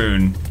 6-star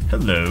rune.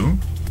 Hello.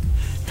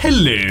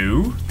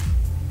 Hello.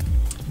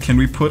 Can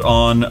we put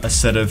on a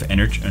set of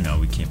energy? Oh, no,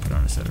 we can't put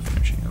on a set of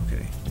energy.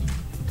 Okay.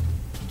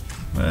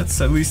 Well, that's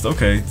at least...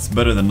 Okay, it's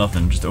better than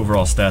nothing. Just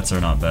overall stats are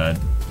not bad.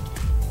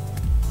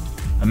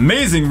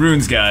 Amazing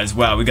runes, guys.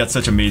 Wow, we got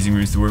such amazing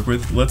runes to work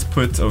with. Let's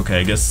put...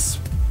 Okay, I guess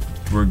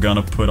we're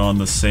gonna put on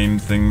the same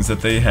things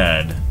that they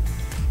had.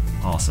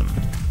 Awesome.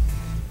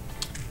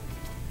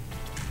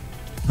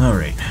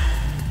 Alright.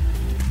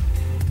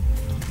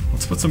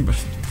 Let's put some...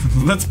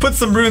 Let's put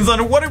some runes on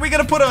her. What are we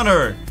gonna put on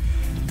her?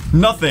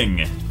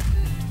 Nothing.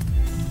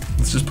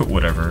 Let's just put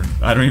whatever.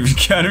 I don't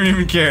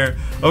even care.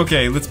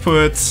 Okay, let's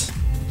put...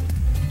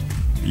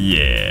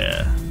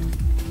 Yeah.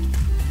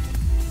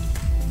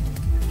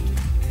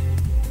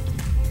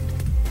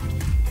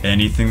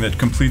 Anything that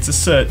completes a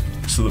set,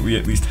 so that we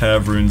at least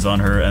have runes on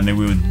her, and then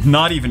we would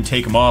not even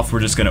take them off, we're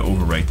just gonna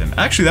overwrite them.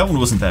 Actually, that one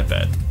wasn't that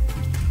bad.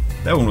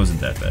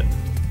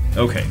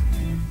 Okay.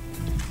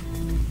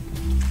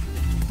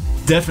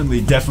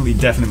 Definitely.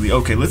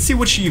 Okay, let's see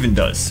what she even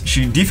does.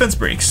 She defense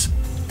breaks.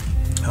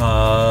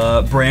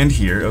 Brand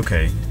here,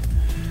 okay.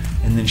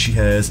 And then she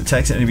has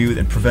attacks an enemy with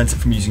and prevents it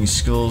from using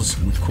skills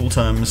with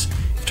cooltimes.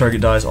 If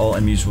target dies, all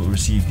enemies will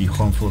receive the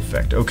harmful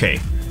effect. Okay,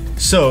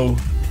 so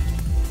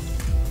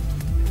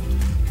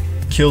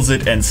kills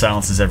it and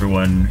silences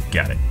everyone.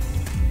 Got it.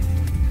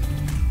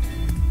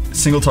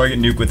 Single target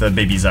nuke with a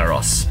baby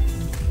Zaros.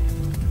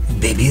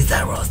 Baby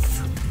Zaros.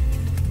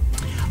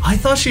 I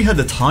thought she had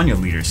the Tanya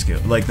leader skill.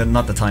 Like,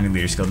 not the Tanya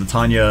leader skill, the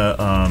Tanya,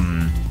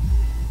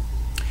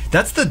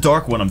 that's the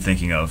dark one I'm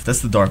thinking of.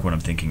 That's the dark one I'm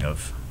thinking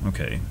of.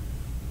 Okay.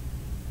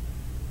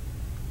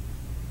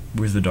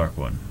 Where's the dark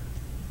one?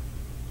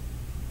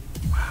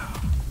 Wow.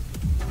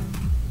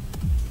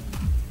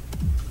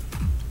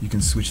 You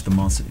can switch the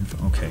monster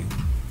info. Okay.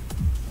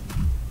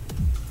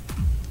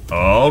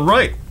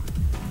 Alright!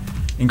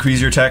 Increase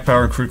your attack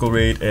power and critical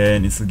rate,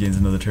 and instantly gains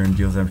another turn.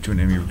 Deals damage to an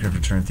enemy every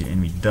turn if the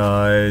enemy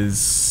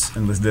dies.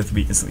 Unless death will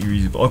be instantly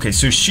reusable. Okay,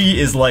 so she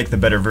is like the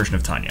better version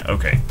of Tanya.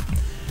 Okay.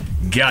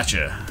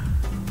 Gotcha.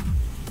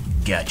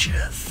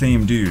 Gotcha.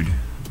 Same dude.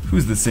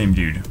 Who's the same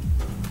dude?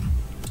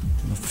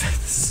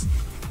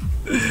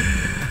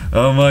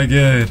 Oh my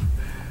god.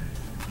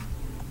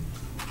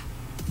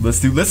 Let's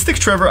stick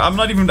Trevor. I'm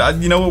not even,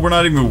 you know what, we're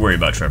not even gonna worry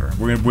about Trevor.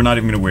 We're not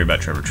even gonna worry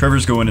about Trevor.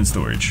 Trevor's going in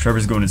storage.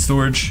 Trevor's going in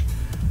storage.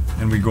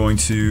 And we're going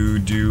to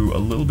do a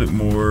little bit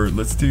more.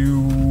 Let's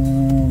do,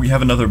 we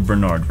have another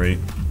Bernard, right?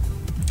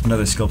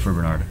 Another skill for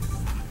Bernard.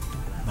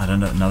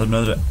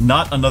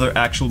 Not another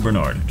actual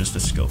Bernard, just a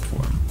skill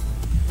for him.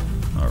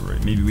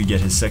 Alright, maybe we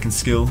get his second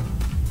skill.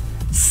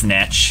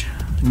 Snatch.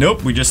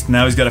 Nope,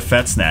 now he's got a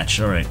fat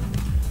snatch. Alright.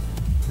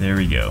 There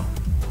we go.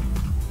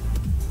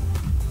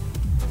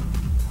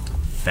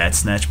 Fat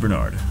snatch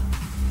Bernard.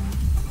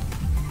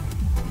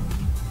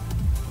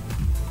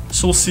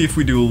 So we'll see if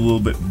we do a little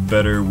bit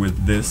better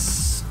with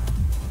this.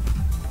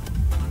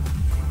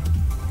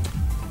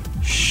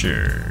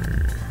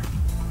 Sure.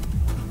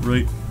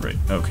 Right,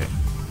 okay.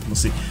 We'll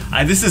see.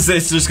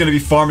 It's just gonna be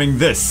farming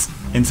this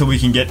until we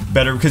can get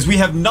better, because we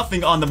have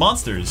nothing on the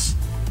monsters.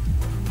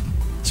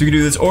 So we could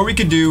do this, or we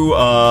could do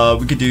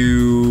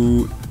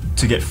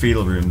to get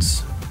fatal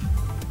runes.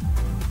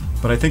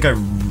 But I think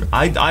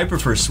I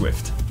prefer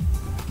Swift.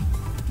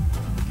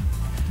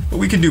 But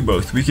we could do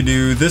both. We could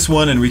do this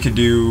one, and we could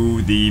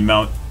do the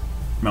mount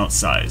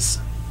size.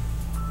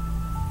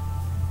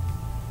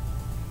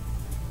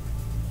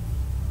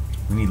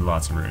 We need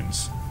lots of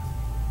runes.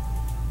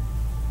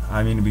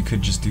 I mean, we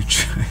could just do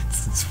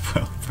trades as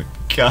well, but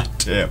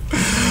goddamn,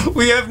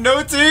 we have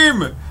no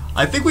team.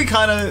 I think we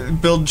kind of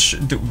build.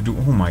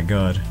 Oh my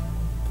god.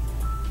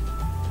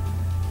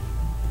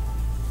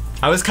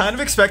 I was kind of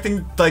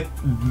expecting like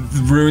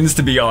runes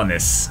to be on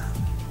this.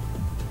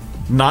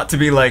 Not to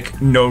be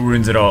like no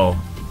runes at all.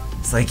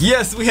 It's like,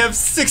 yes, we have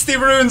 60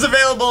 runes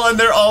available and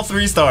they're all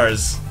 3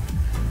 stars.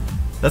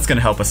 That's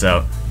gonna help us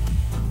out.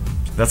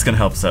 That's gonna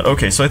help us out.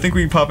 Okay, so I think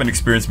we pop an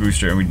experience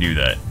booster and we do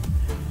that.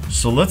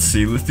 So let's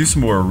see, let's do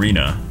some more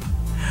arena.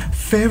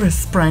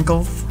 Ferris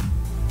Sprankles.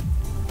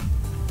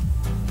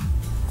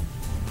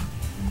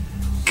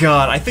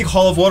 God, I think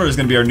Hall of Water is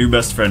gonna be our new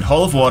best friend.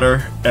 Hall of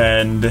Water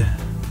and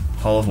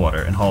Hall of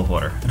Water and Hall of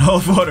Water and Hall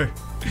of Water.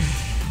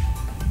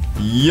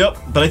 Yep,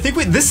 but I think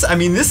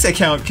this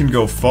account can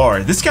go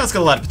far. This account's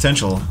got a lot of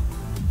potential,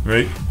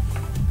 right?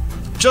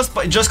 Just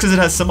because it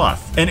has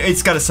Samath, and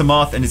it's got a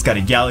Samath, and it's got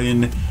a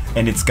Galleon,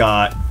 and it's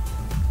got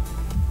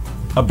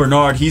a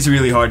Bernard. He's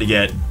really hard to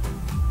get,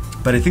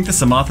 but I think the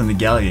Samath and the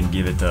Galleon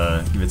give it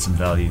some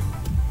value,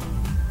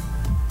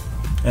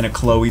 and a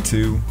Chloe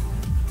too,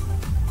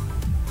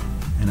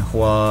 and a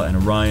Hua and a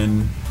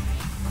Ryan.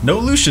 No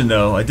Lucian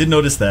though. I did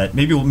notice that.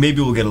 Maybe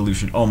we'll get a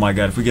Lucian. Oh my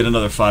god! If we get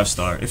another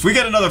 5-star. If we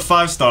get another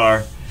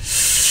 5-star.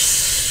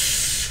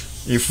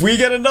 If we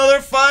get another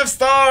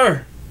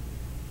 5-star.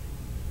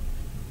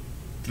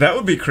 That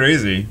would be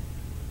crazy.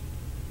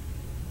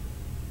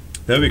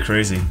 That would be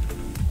crazy.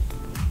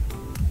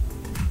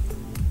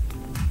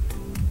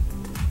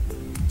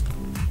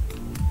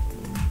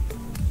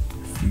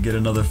 If we get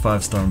another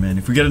 5-star, man.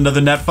 If we get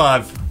another Nat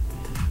 5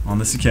 on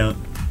this account.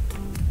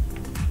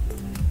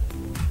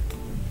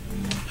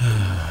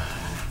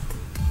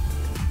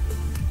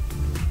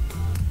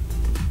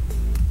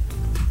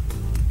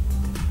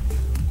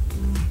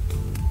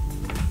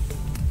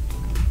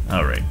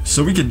 Alright,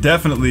 so we could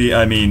definitely,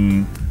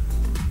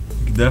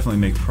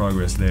 make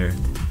progress there.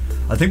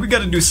 I think we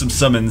gotta do some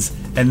summons,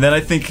 and then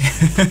I think...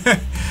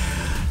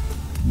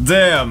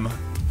 Damn,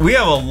 we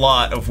have a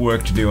lot of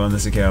work to do on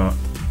this account.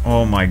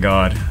 Oh my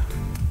god.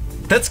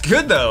 That's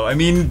good though, I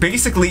mean,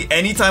 basically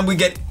anytime we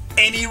get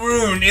any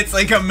rune, it's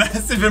like a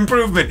massive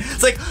improvement.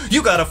 It's like,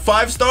 you got a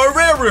 5-star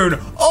rare rune!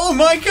 Oh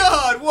my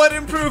god, what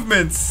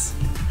improvements!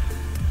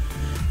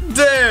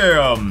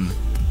 Damn!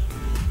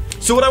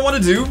 So what I want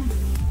to do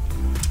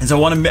is I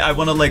want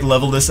to like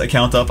level this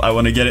account up. I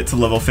want to get it to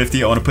level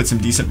 50. I want to put some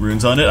decent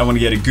runes on it. I want to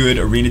get a good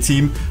arena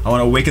team. I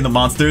want to awaken the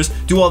monsters,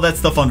 do all that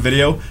stuff on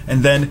video,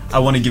 and then I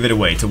want to give it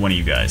away to one of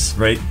you guys,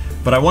 right?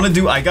 But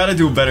I gotta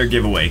do a better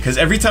giveaway, because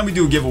every time we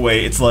do a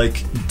giveaway, it's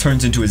like,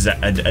 turns into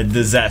a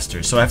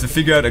disaster. So I have to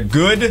figure out a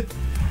good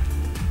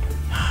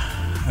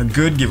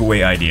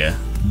giveaway idea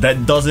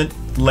that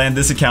doesn't land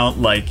this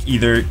account like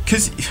either,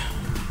 because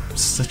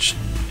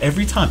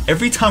Every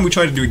time we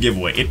try to do a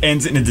giveaway, it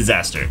ends in a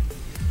disaster.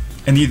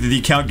 And either the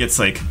account gets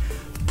like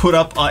put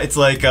up, it's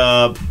like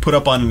put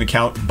up on an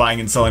account buying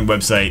and selling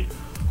website,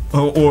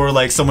 or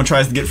like someone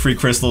tries to get free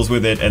crystals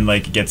with it and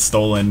like it gets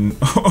stolen,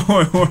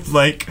 or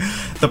like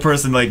the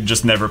person like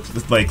just never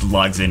like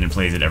logs in and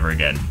plays it ever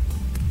again.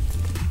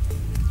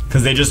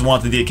 Because they just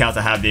wanted the account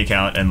to have the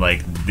account, and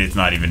like it's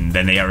not even,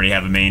 then they already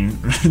have a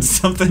main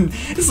something.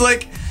 It's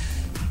like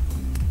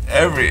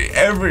every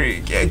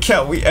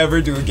account we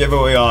ever do a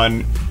giveaway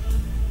on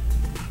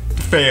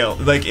fail.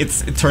 Like it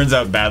turns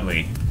out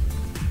badly.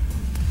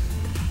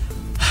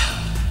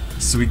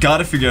 So we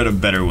gotta figure out a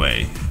better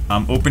way.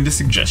 I'm open to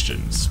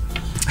suggestions.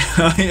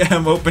 I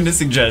am open to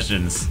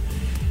suggestions.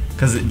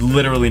 Because it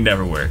literally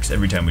never works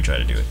every time we try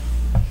to do it.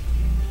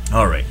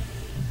 Alright.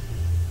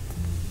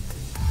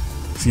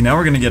 See, now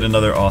we're gonna get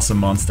another awesome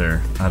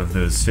monster out of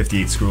those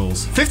 58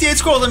 scrolls. 58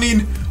 scrolls, I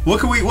mean, what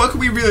could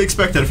we really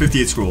expect out of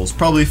 58 scrolls?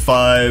 Probably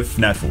 5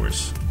 nat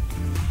 4s.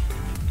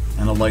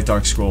 And a light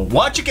dark scroll.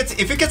 Watch it gets,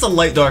 if it gets a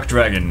light dark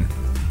dragon,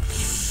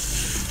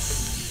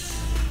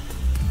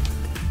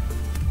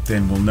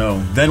 then we'll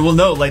know. Then we'll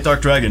know, light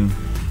dark dragon.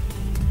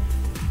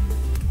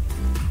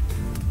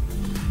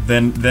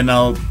 Then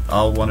I'll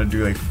want to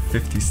do like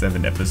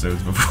 57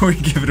 episodes before we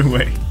give it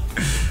away.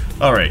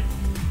 All right.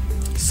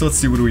 So let's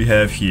see, what do we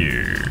have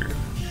here?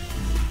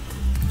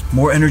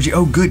 More energy.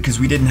 Oh, good, because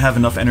we didn't have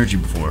enough energy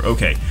before.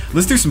 Okay,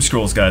 let's do some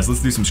scrolls, guys.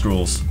 Let's do some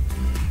scrolls.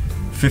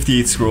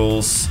 58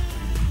 scrolls.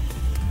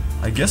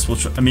 I guess we'll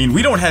try. I mean,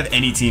 we don't have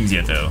any teams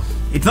yet, though.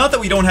 It's not that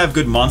we don't have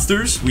good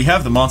monsters. We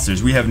have the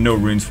monsters. We have no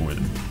runes for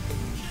them.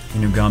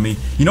 Inugami.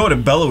 You know what? A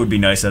Bella would be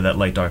nice at that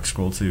light dark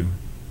scroll, too.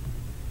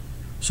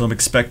 So I'm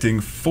expecting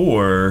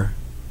 4.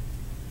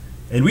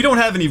 And we don't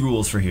have any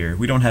rules for here.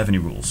 We don't have any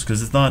rules,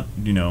 because it's not,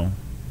 you know...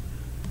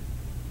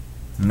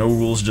 No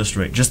rules, just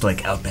right. Just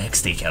like Outback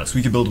Steakhouse.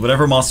 We can build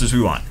whatever monsters we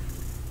want.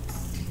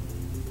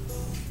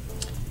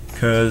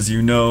 Because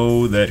you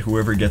know that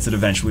whoever gets it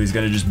eventually is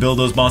going to just build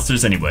those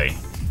monsters anyway.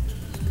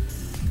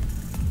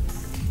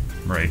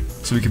 Right.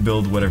 So we can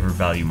build whatever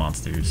value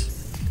monsters.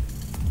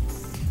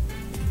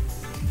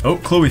 Oh,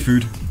 Chloe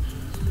food.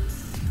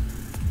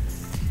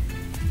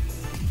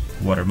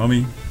 Water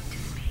mummy.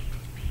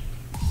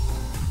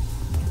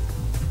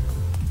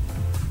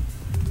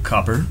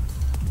 Copper.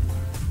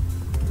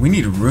 We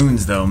need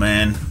runes though,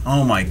 man.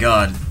 Oh my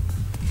god.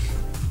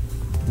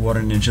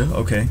 Water ninja,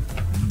 okay.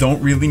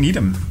 Don't really need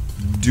him.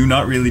 Do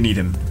not really need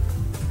him.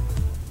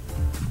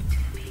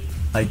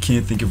 I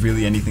can't think of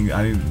really anything.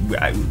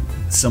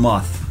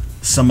 Samath.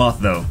 Samath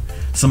though.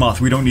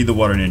 Samath, we don't need the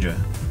water ninja.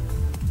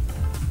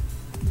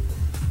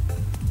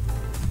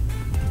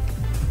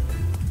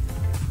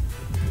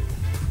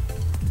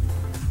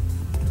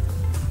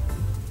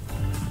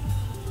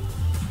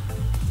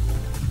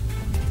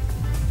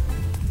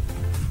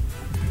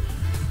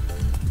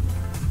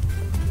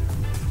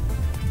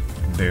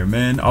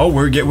 Man. Oh,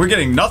 we're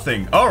getting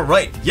nothing. All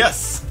right,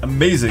 yes,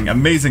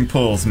 amazing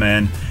pulls,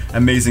 man,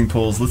 amazing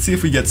pulls. Let's see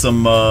if we get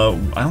some.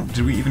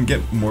 Did we even get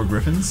more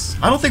griffins?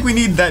 I don't think we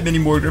need that many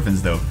more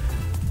griffins though.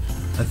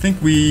 I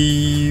think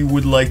we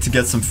would like to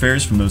get some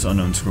fairies from those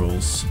unknown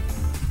scrolls.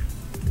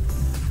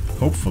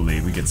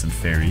 Hopefully, we get some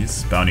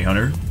fairies. Bounty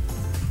hunter.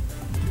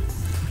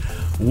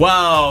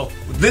 Wow,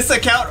 this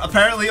account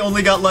apparently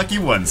only got lucky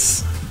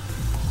once,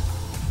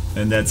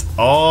 and that's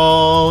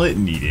all it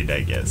needed,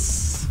 I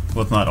guess.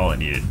 Well, it's not all it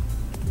needed.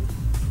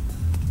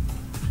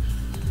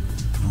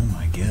 Oh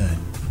my god.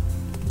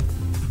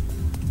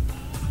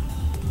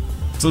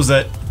 So is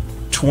that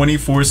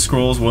 24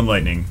 scrolls, 1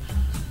 lightning?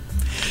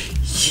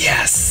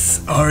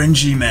 Yes!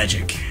 RNG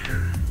magic.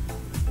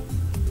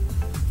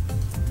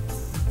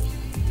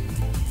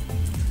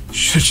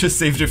 Should've just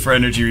saved it for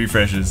energy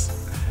refreshes.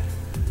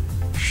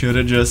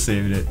 Should've just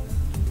saved it.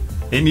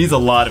 It needs a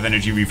lot of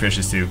energy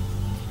refreshes too.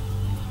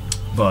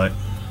 But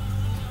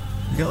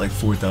we got like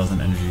 4,000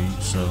 energy,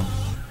 so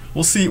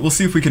we'll see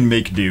if we can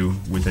make do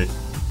with it.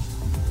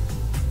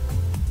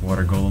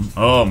 Water golem.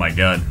 Oh my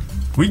god.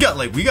 We got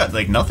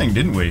like nothing,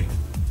 didn't we?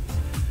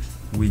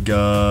 We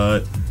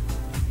got...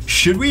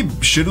 Should we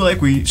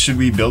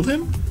build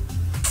him?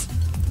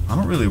 I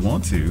don't really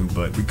want to,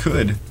 but we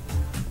could.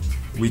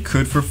 We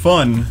could for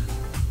fun.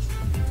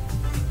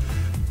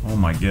 Oh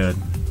my god.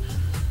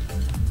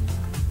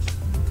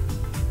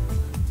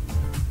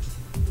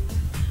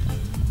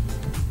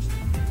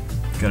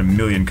 Got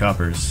 1,000,000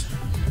 coppers.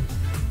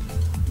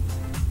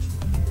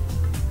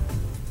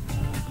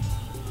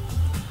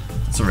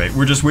 That's alright,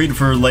 we're just waiting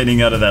for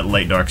lightning out of that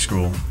light dark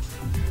scroll.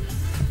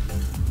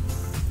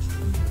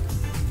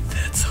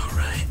 That's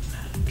alright.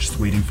 Just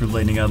waiting for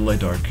lightning out of light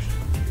dark.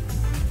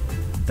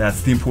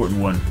 That's the important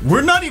one.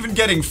 We're not even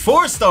getting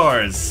 4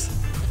 stars!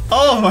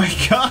 Oh my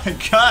god,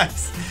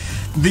 guys!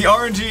 The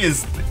RNG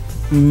is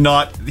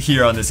not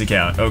here on this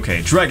account.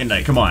 Okay, Dragon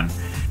Knight, come on.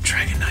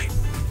 Dragon Knight.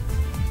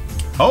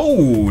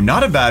 Oh,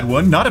 not a bad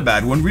one, not a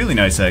bad one. Really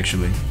nice,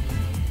 actually.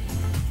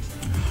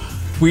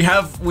 We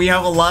have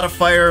a lot of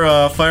fire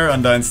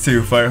undines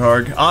too.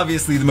 Fireharg,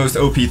 obviously the most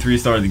OP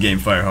 3-star in the game.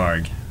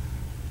 Fireharg.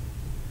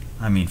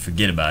 I mean,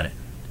 forget about it.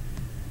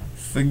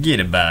 Forget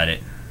about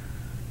it.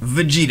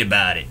 Vegeta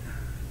about it.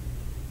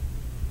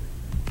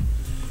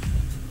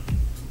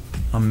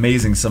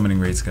 Amazing summoning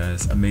rates,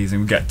 guys.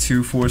 Amazing. We got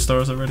 2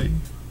 4-stars already.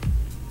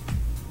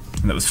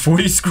 And that was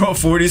 40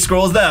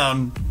 scrolls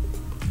down.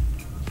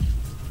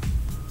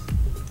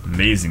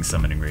 Amazing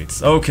summoning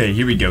rates. Okay,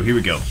 here we go, here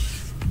we go.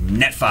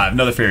 Net 5,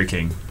 another Fairy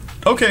King.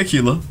 Okay,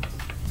 Aquila.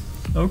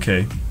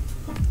 Okay.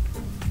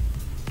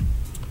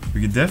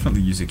 We could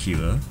definitely use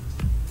Aquila.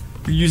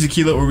 We could use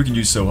Aquila or we could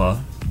use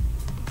Soha.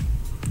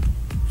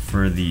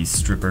 For the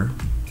stripper.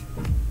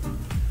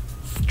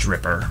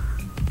 Stripper.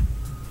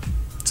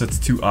 So that's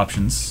 2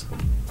 options.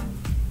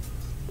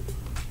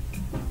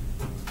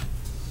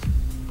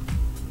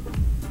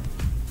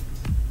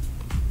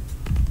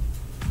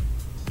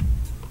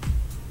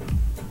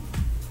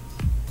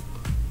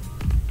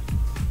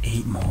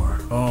 Eight more.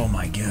 Oh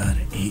my god,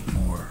 8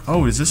 more.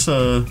 Oh, is this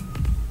a...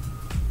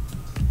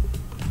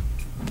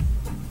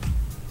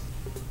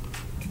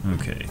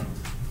 Okay.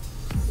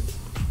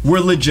 We're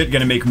legit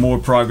gonna make more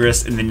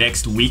progress in the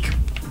next week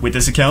with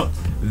this account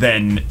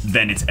than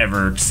it's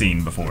ever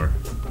seen before.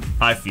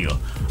 I feel.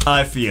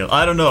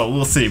 I don't know.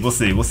 We'll see. We'll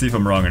see if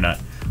I'm wrong or not.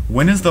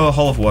 When is the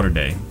Hall of Water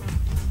Day?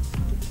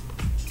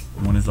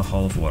 When is the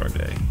Hall of Water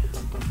Day?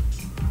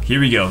 Here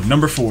we go.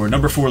 Number 4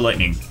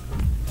 lightning.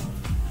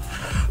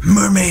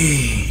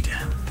 Mermaid.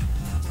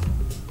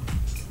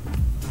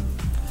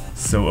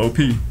 So OP.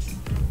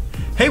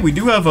 Hey, we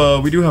do have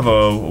a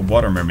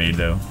water mermaid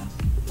though.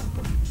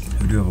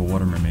 We do have a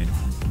water mermaid.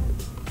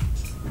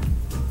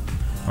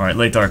 All right,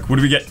 late dark. What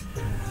do we get?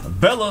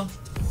 Bella.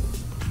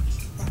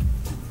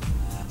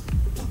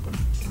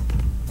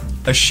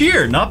 A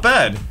sheer, not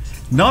bad.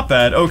 Not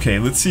bad. Okay,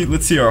 let's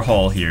see our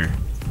haul here.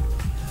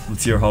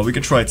 Let's see our haul. We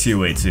could try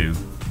TOA too.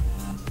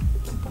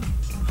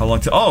 How long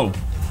to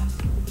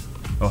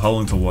how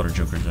long till Water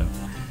Joker's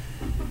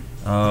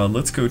out?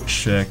 Let's go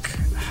check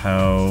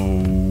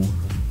how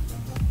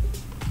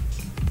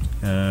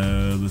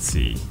let's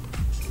see.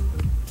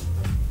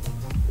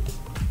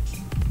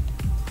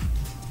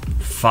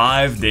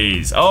 5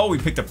 days. Oh, we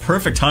picked a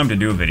perfect time to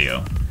do a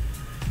video.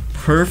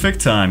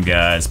 Perfect time,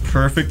 guys.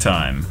 Perfect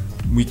time.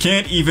 We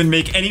can't even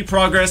make any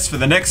progress for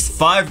the next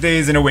 5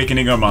 days in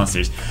awakening our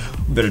monsters.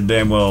 We better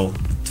damn well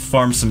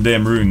farm some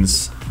damn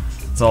runes.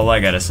 That's all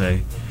I gotta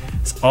say.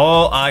 That's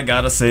all I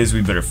gotta say is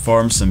we better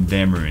farm some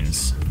damn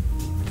runes.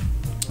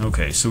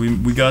 Okay, so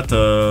we got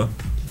 4.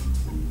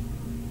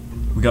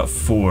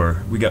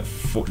 We got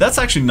 4. That's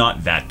actually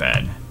not that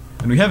bad.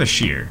 And we have a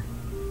shear.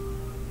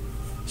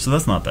 So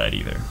that's not bad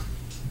either.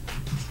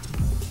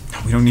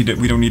 We don't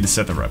need to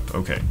set the rep.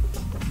 Okay.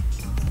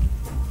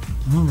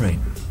 Alright.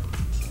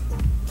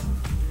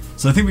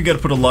 So I think we gotta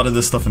put a lot of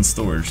this stuff in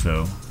storage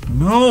though.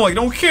 No, I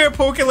don't care,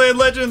 Pokéland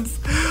Legends!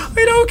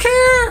 I don't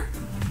care!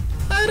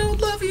 I don't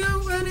love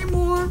you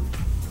anymore.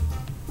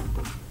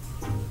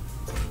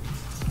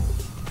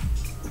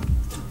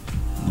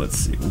 Let's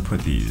see, we'll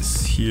put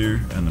these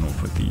here, and then we'll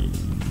put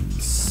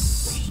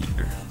these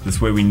here.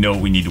 This way we know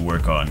what we need to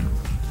work on.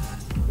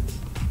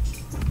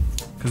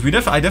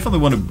 Because I definitely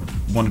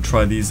want to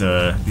try these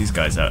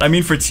guys out. I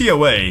mean, for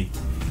TOA,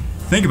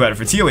 think about it.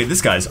 For TOA,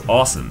 this guy's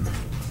awesome.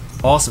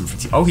 Awesome for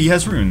TOA. Oh, he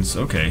has runes.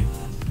 Okay.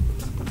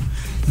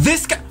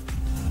 This guy.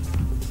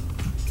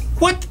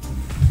 What?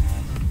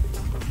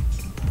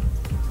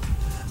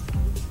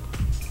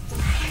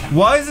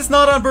 Why is this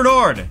not on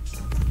Bernard?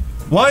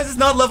 Why is this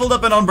not leveled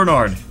up and on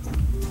Bernard?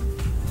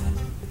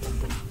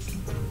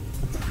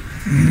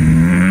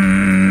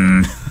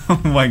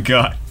 Oh my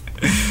god.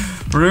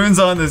 Runes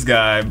on this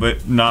guy,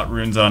 but not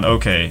runes on...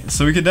 Okay,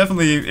 so we could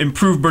definitely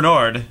improve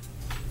Bernard.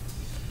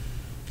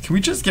 Can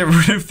we just get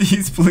rid of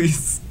these,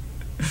 please?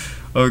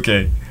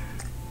 Okay.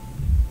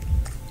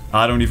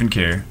 I don't even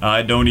care.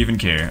 I don't even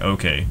care.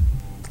 Okay.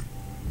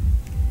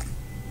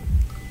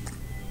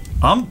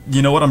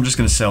 You know what? I'm just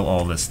gonna sell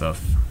all this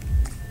stuff.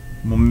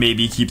 We'll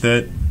maybe keep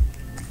that.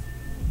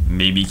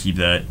 Maybe keep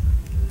that.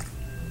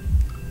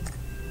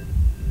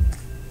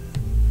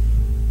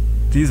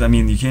 These, I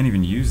mean, you can't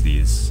even use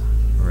these,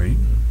 right?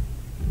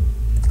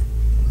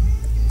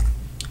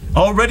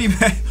 Already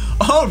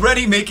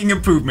making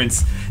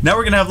improvements. Now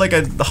we're gonna have like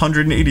a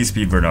 180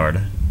 speed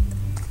Bernard.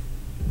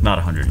 Not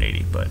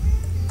 180, but...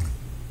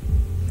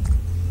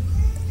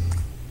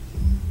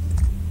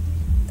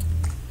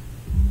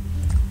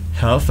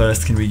 How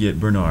fast can we get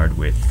Bernard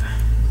with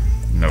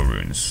no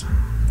runes?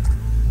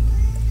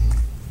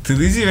 Do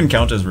these even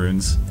count as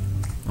runes?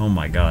 Oh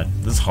my god,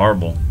 this is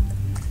horrible.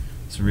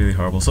 It's really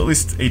horrible. So at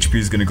least HP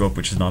is gonna go up,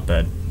 which is not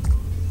bad.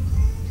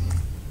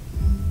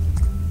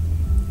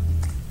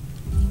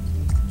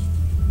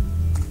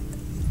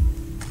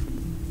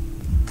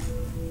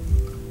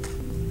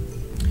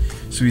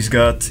 So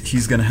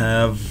he's gonna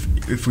have,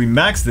 if we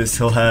max this,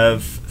 he'll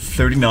have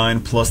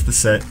 39 plus the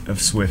set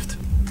of Swift.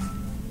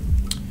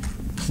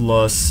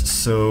 Plus,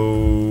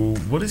 so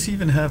what does he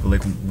even have?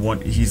 Like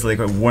he's like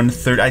a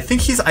 130. I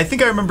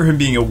think I remember him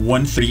being a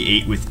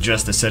 138 with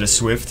just a set of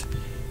Swift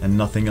and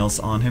nothing else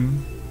on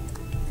him.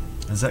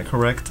 Is that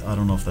correct? I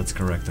don't know if that's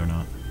correct or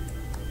not.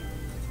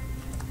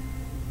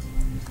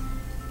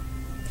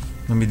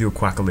 Let me do a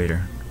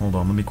quackulator. Hold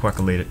on, let me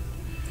quackulate it.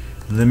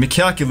 Let me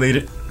calculate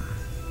it.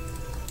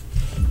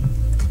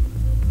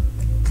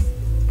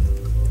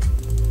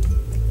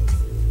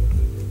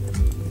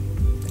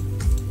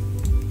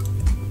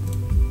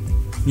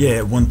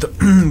 Yeah,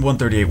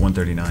 138,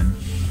 139.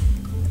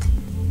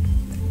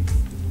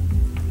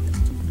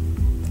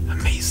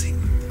 Amazing.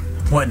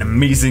 What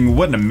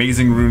an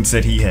amazing rune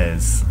set he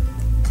has.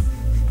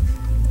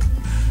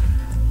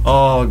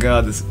 Oh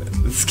god, this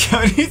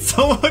guy needs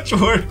so much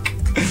work.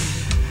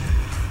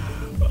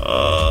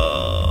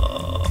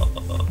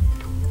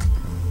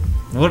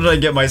 What did I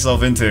get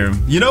myself into?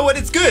 You know what?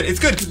 It's good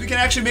because we can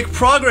actually make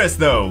progress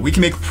though. We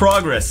can make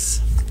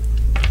progress.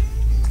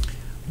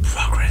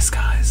 Progress,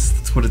 guys.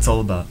 That's what it's all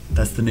about.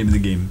 That's the name of the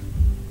game.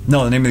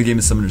 No, the name of the game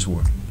is Summoner's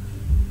War.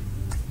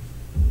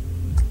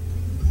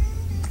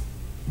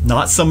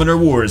 Not Summoner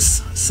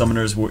Wars.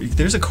 Summoner's War.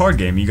 There's a card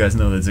game. You guys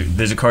know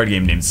there's a card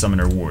game named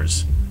Summoner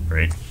Wars,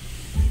 right?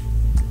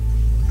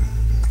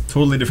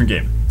 Totally different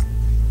game.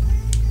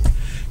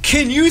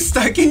 Can you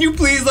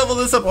please level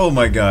this up? Oh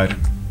my god.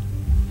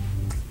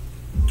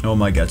 Oh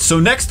my god.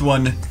 So next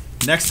video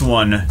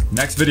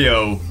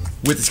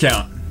with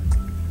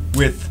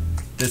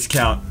this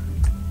count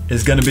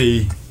is gonna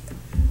be,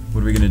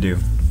 what are we gonna do?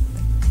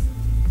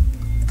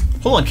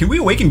 Hold on, can we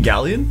awaken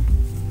Galleon?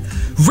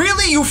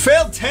 Really? You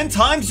failed 10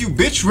 times, you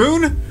bitch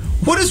rune?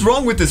 What is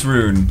wrong with this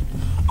rune?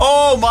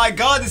 Oh my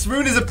god, this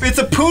rune it's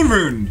a poon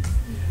rune.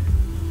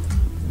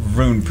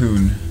 Rune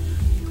poon.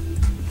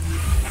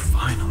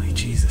 Finally,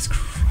 Jesus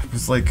Christ. It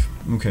was like,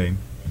 okay.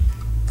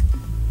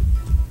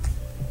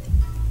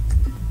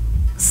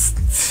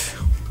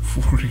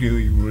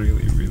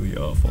 Really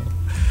awful.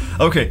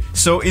 Okay,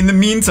 so in the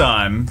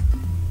meantime,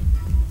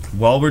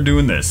 while we're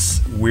doing this,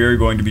 we're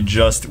going to be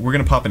we're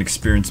gonna pop an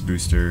experience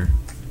booster,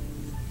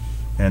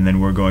 and then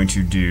we're going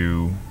to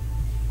do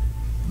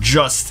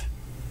just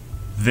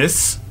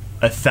this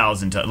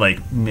 1,000 times,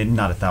 like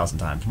not 1,000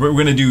 times. We're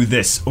gonna do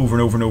this over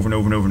and over and over and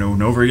over and over and over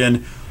and over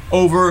again,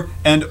 over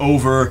and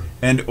over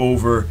and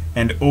over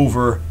and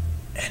over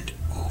and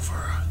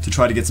over to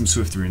try to get some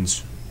Swift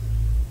runes.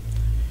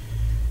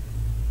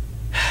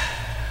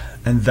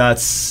 And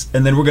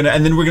then we're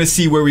gonna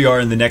see where we are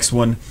in the next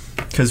one,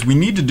 because we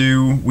need to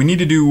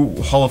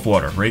do Hall of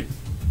Water, right?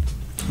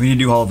 We need to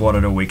do Hall of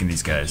Water to awaken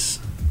these guys.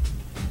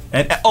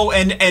 And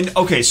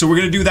okay, so we're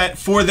gonna do that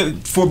for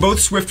both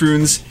Swift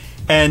runes,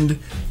 and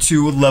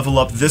to level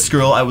up this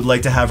girl. I would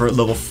like to have her at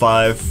level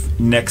 5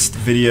 next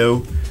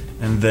video,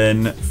 and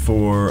then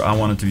I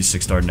want it to be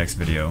 6-star next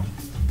video.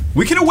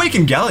 We can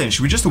awaken Galleon.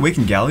 Should we just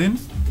awaken Galleon?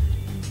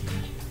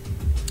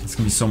 It's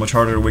gonna be so much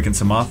harder to awaken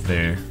Samath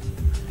there.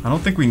 I don't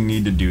think we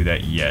need to do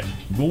that yet.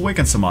 We'll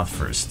awaken Samath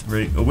first,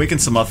 right? Awaken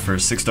Samath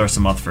first, 6-star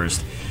Samath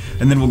first,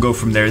 and then we'll go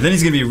from there. Then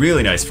he's gonna be a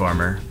really nice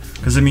farmer,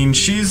 because I mean,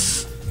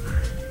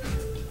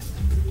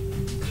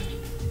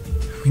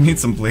 we need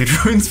some blade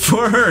runes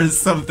for her or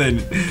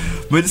something.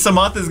 But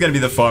Samath is gonna be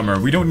the farmer.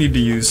 We don't need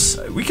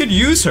to we could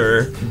use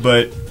her,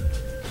 but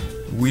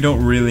we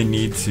don't really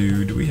need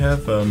to. Do we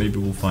have, maybe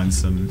we'll find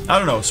some, I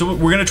don't know. So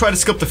we're gonna try to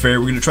skip the fair.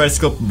 We're gonna try to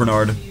skip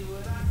Bernard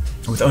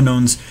with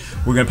unknowns.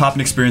 We're gonna pop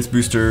an experience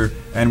booster,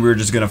 and we're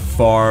just gonna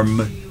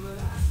farm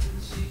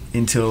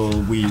until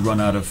we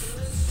run out of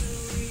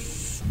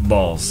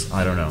balls.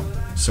 I don't know.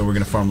 So we're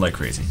gonna farm like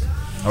crazy.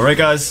 Alright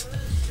guys,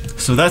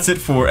 so that's it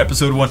for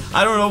episode 1.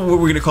 I don't know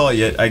what we're gonna call it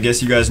yet. I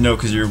guess you guys know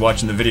because you're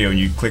watching the video and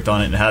you clicked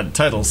on it and it had the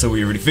title, so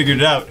we already figured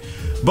it out.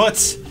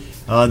 But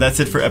that's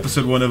it for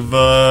episode 1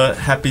 of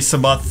Happy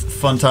Samath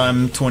Fun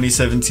Time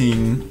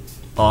 2017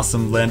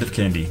 Awesome Land of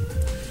Candy.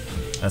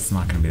 That's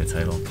not gonna be the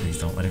title. Please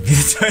don't let it be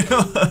the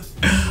title.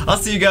 I'll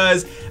see you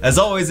guys, as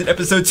always, in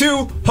episode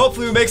 2.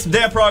 Hopefully we make some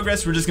damn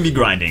progress. We're just gonna be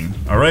grinding,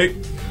 alright?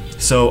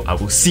 So I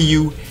will see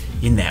you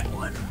in that one.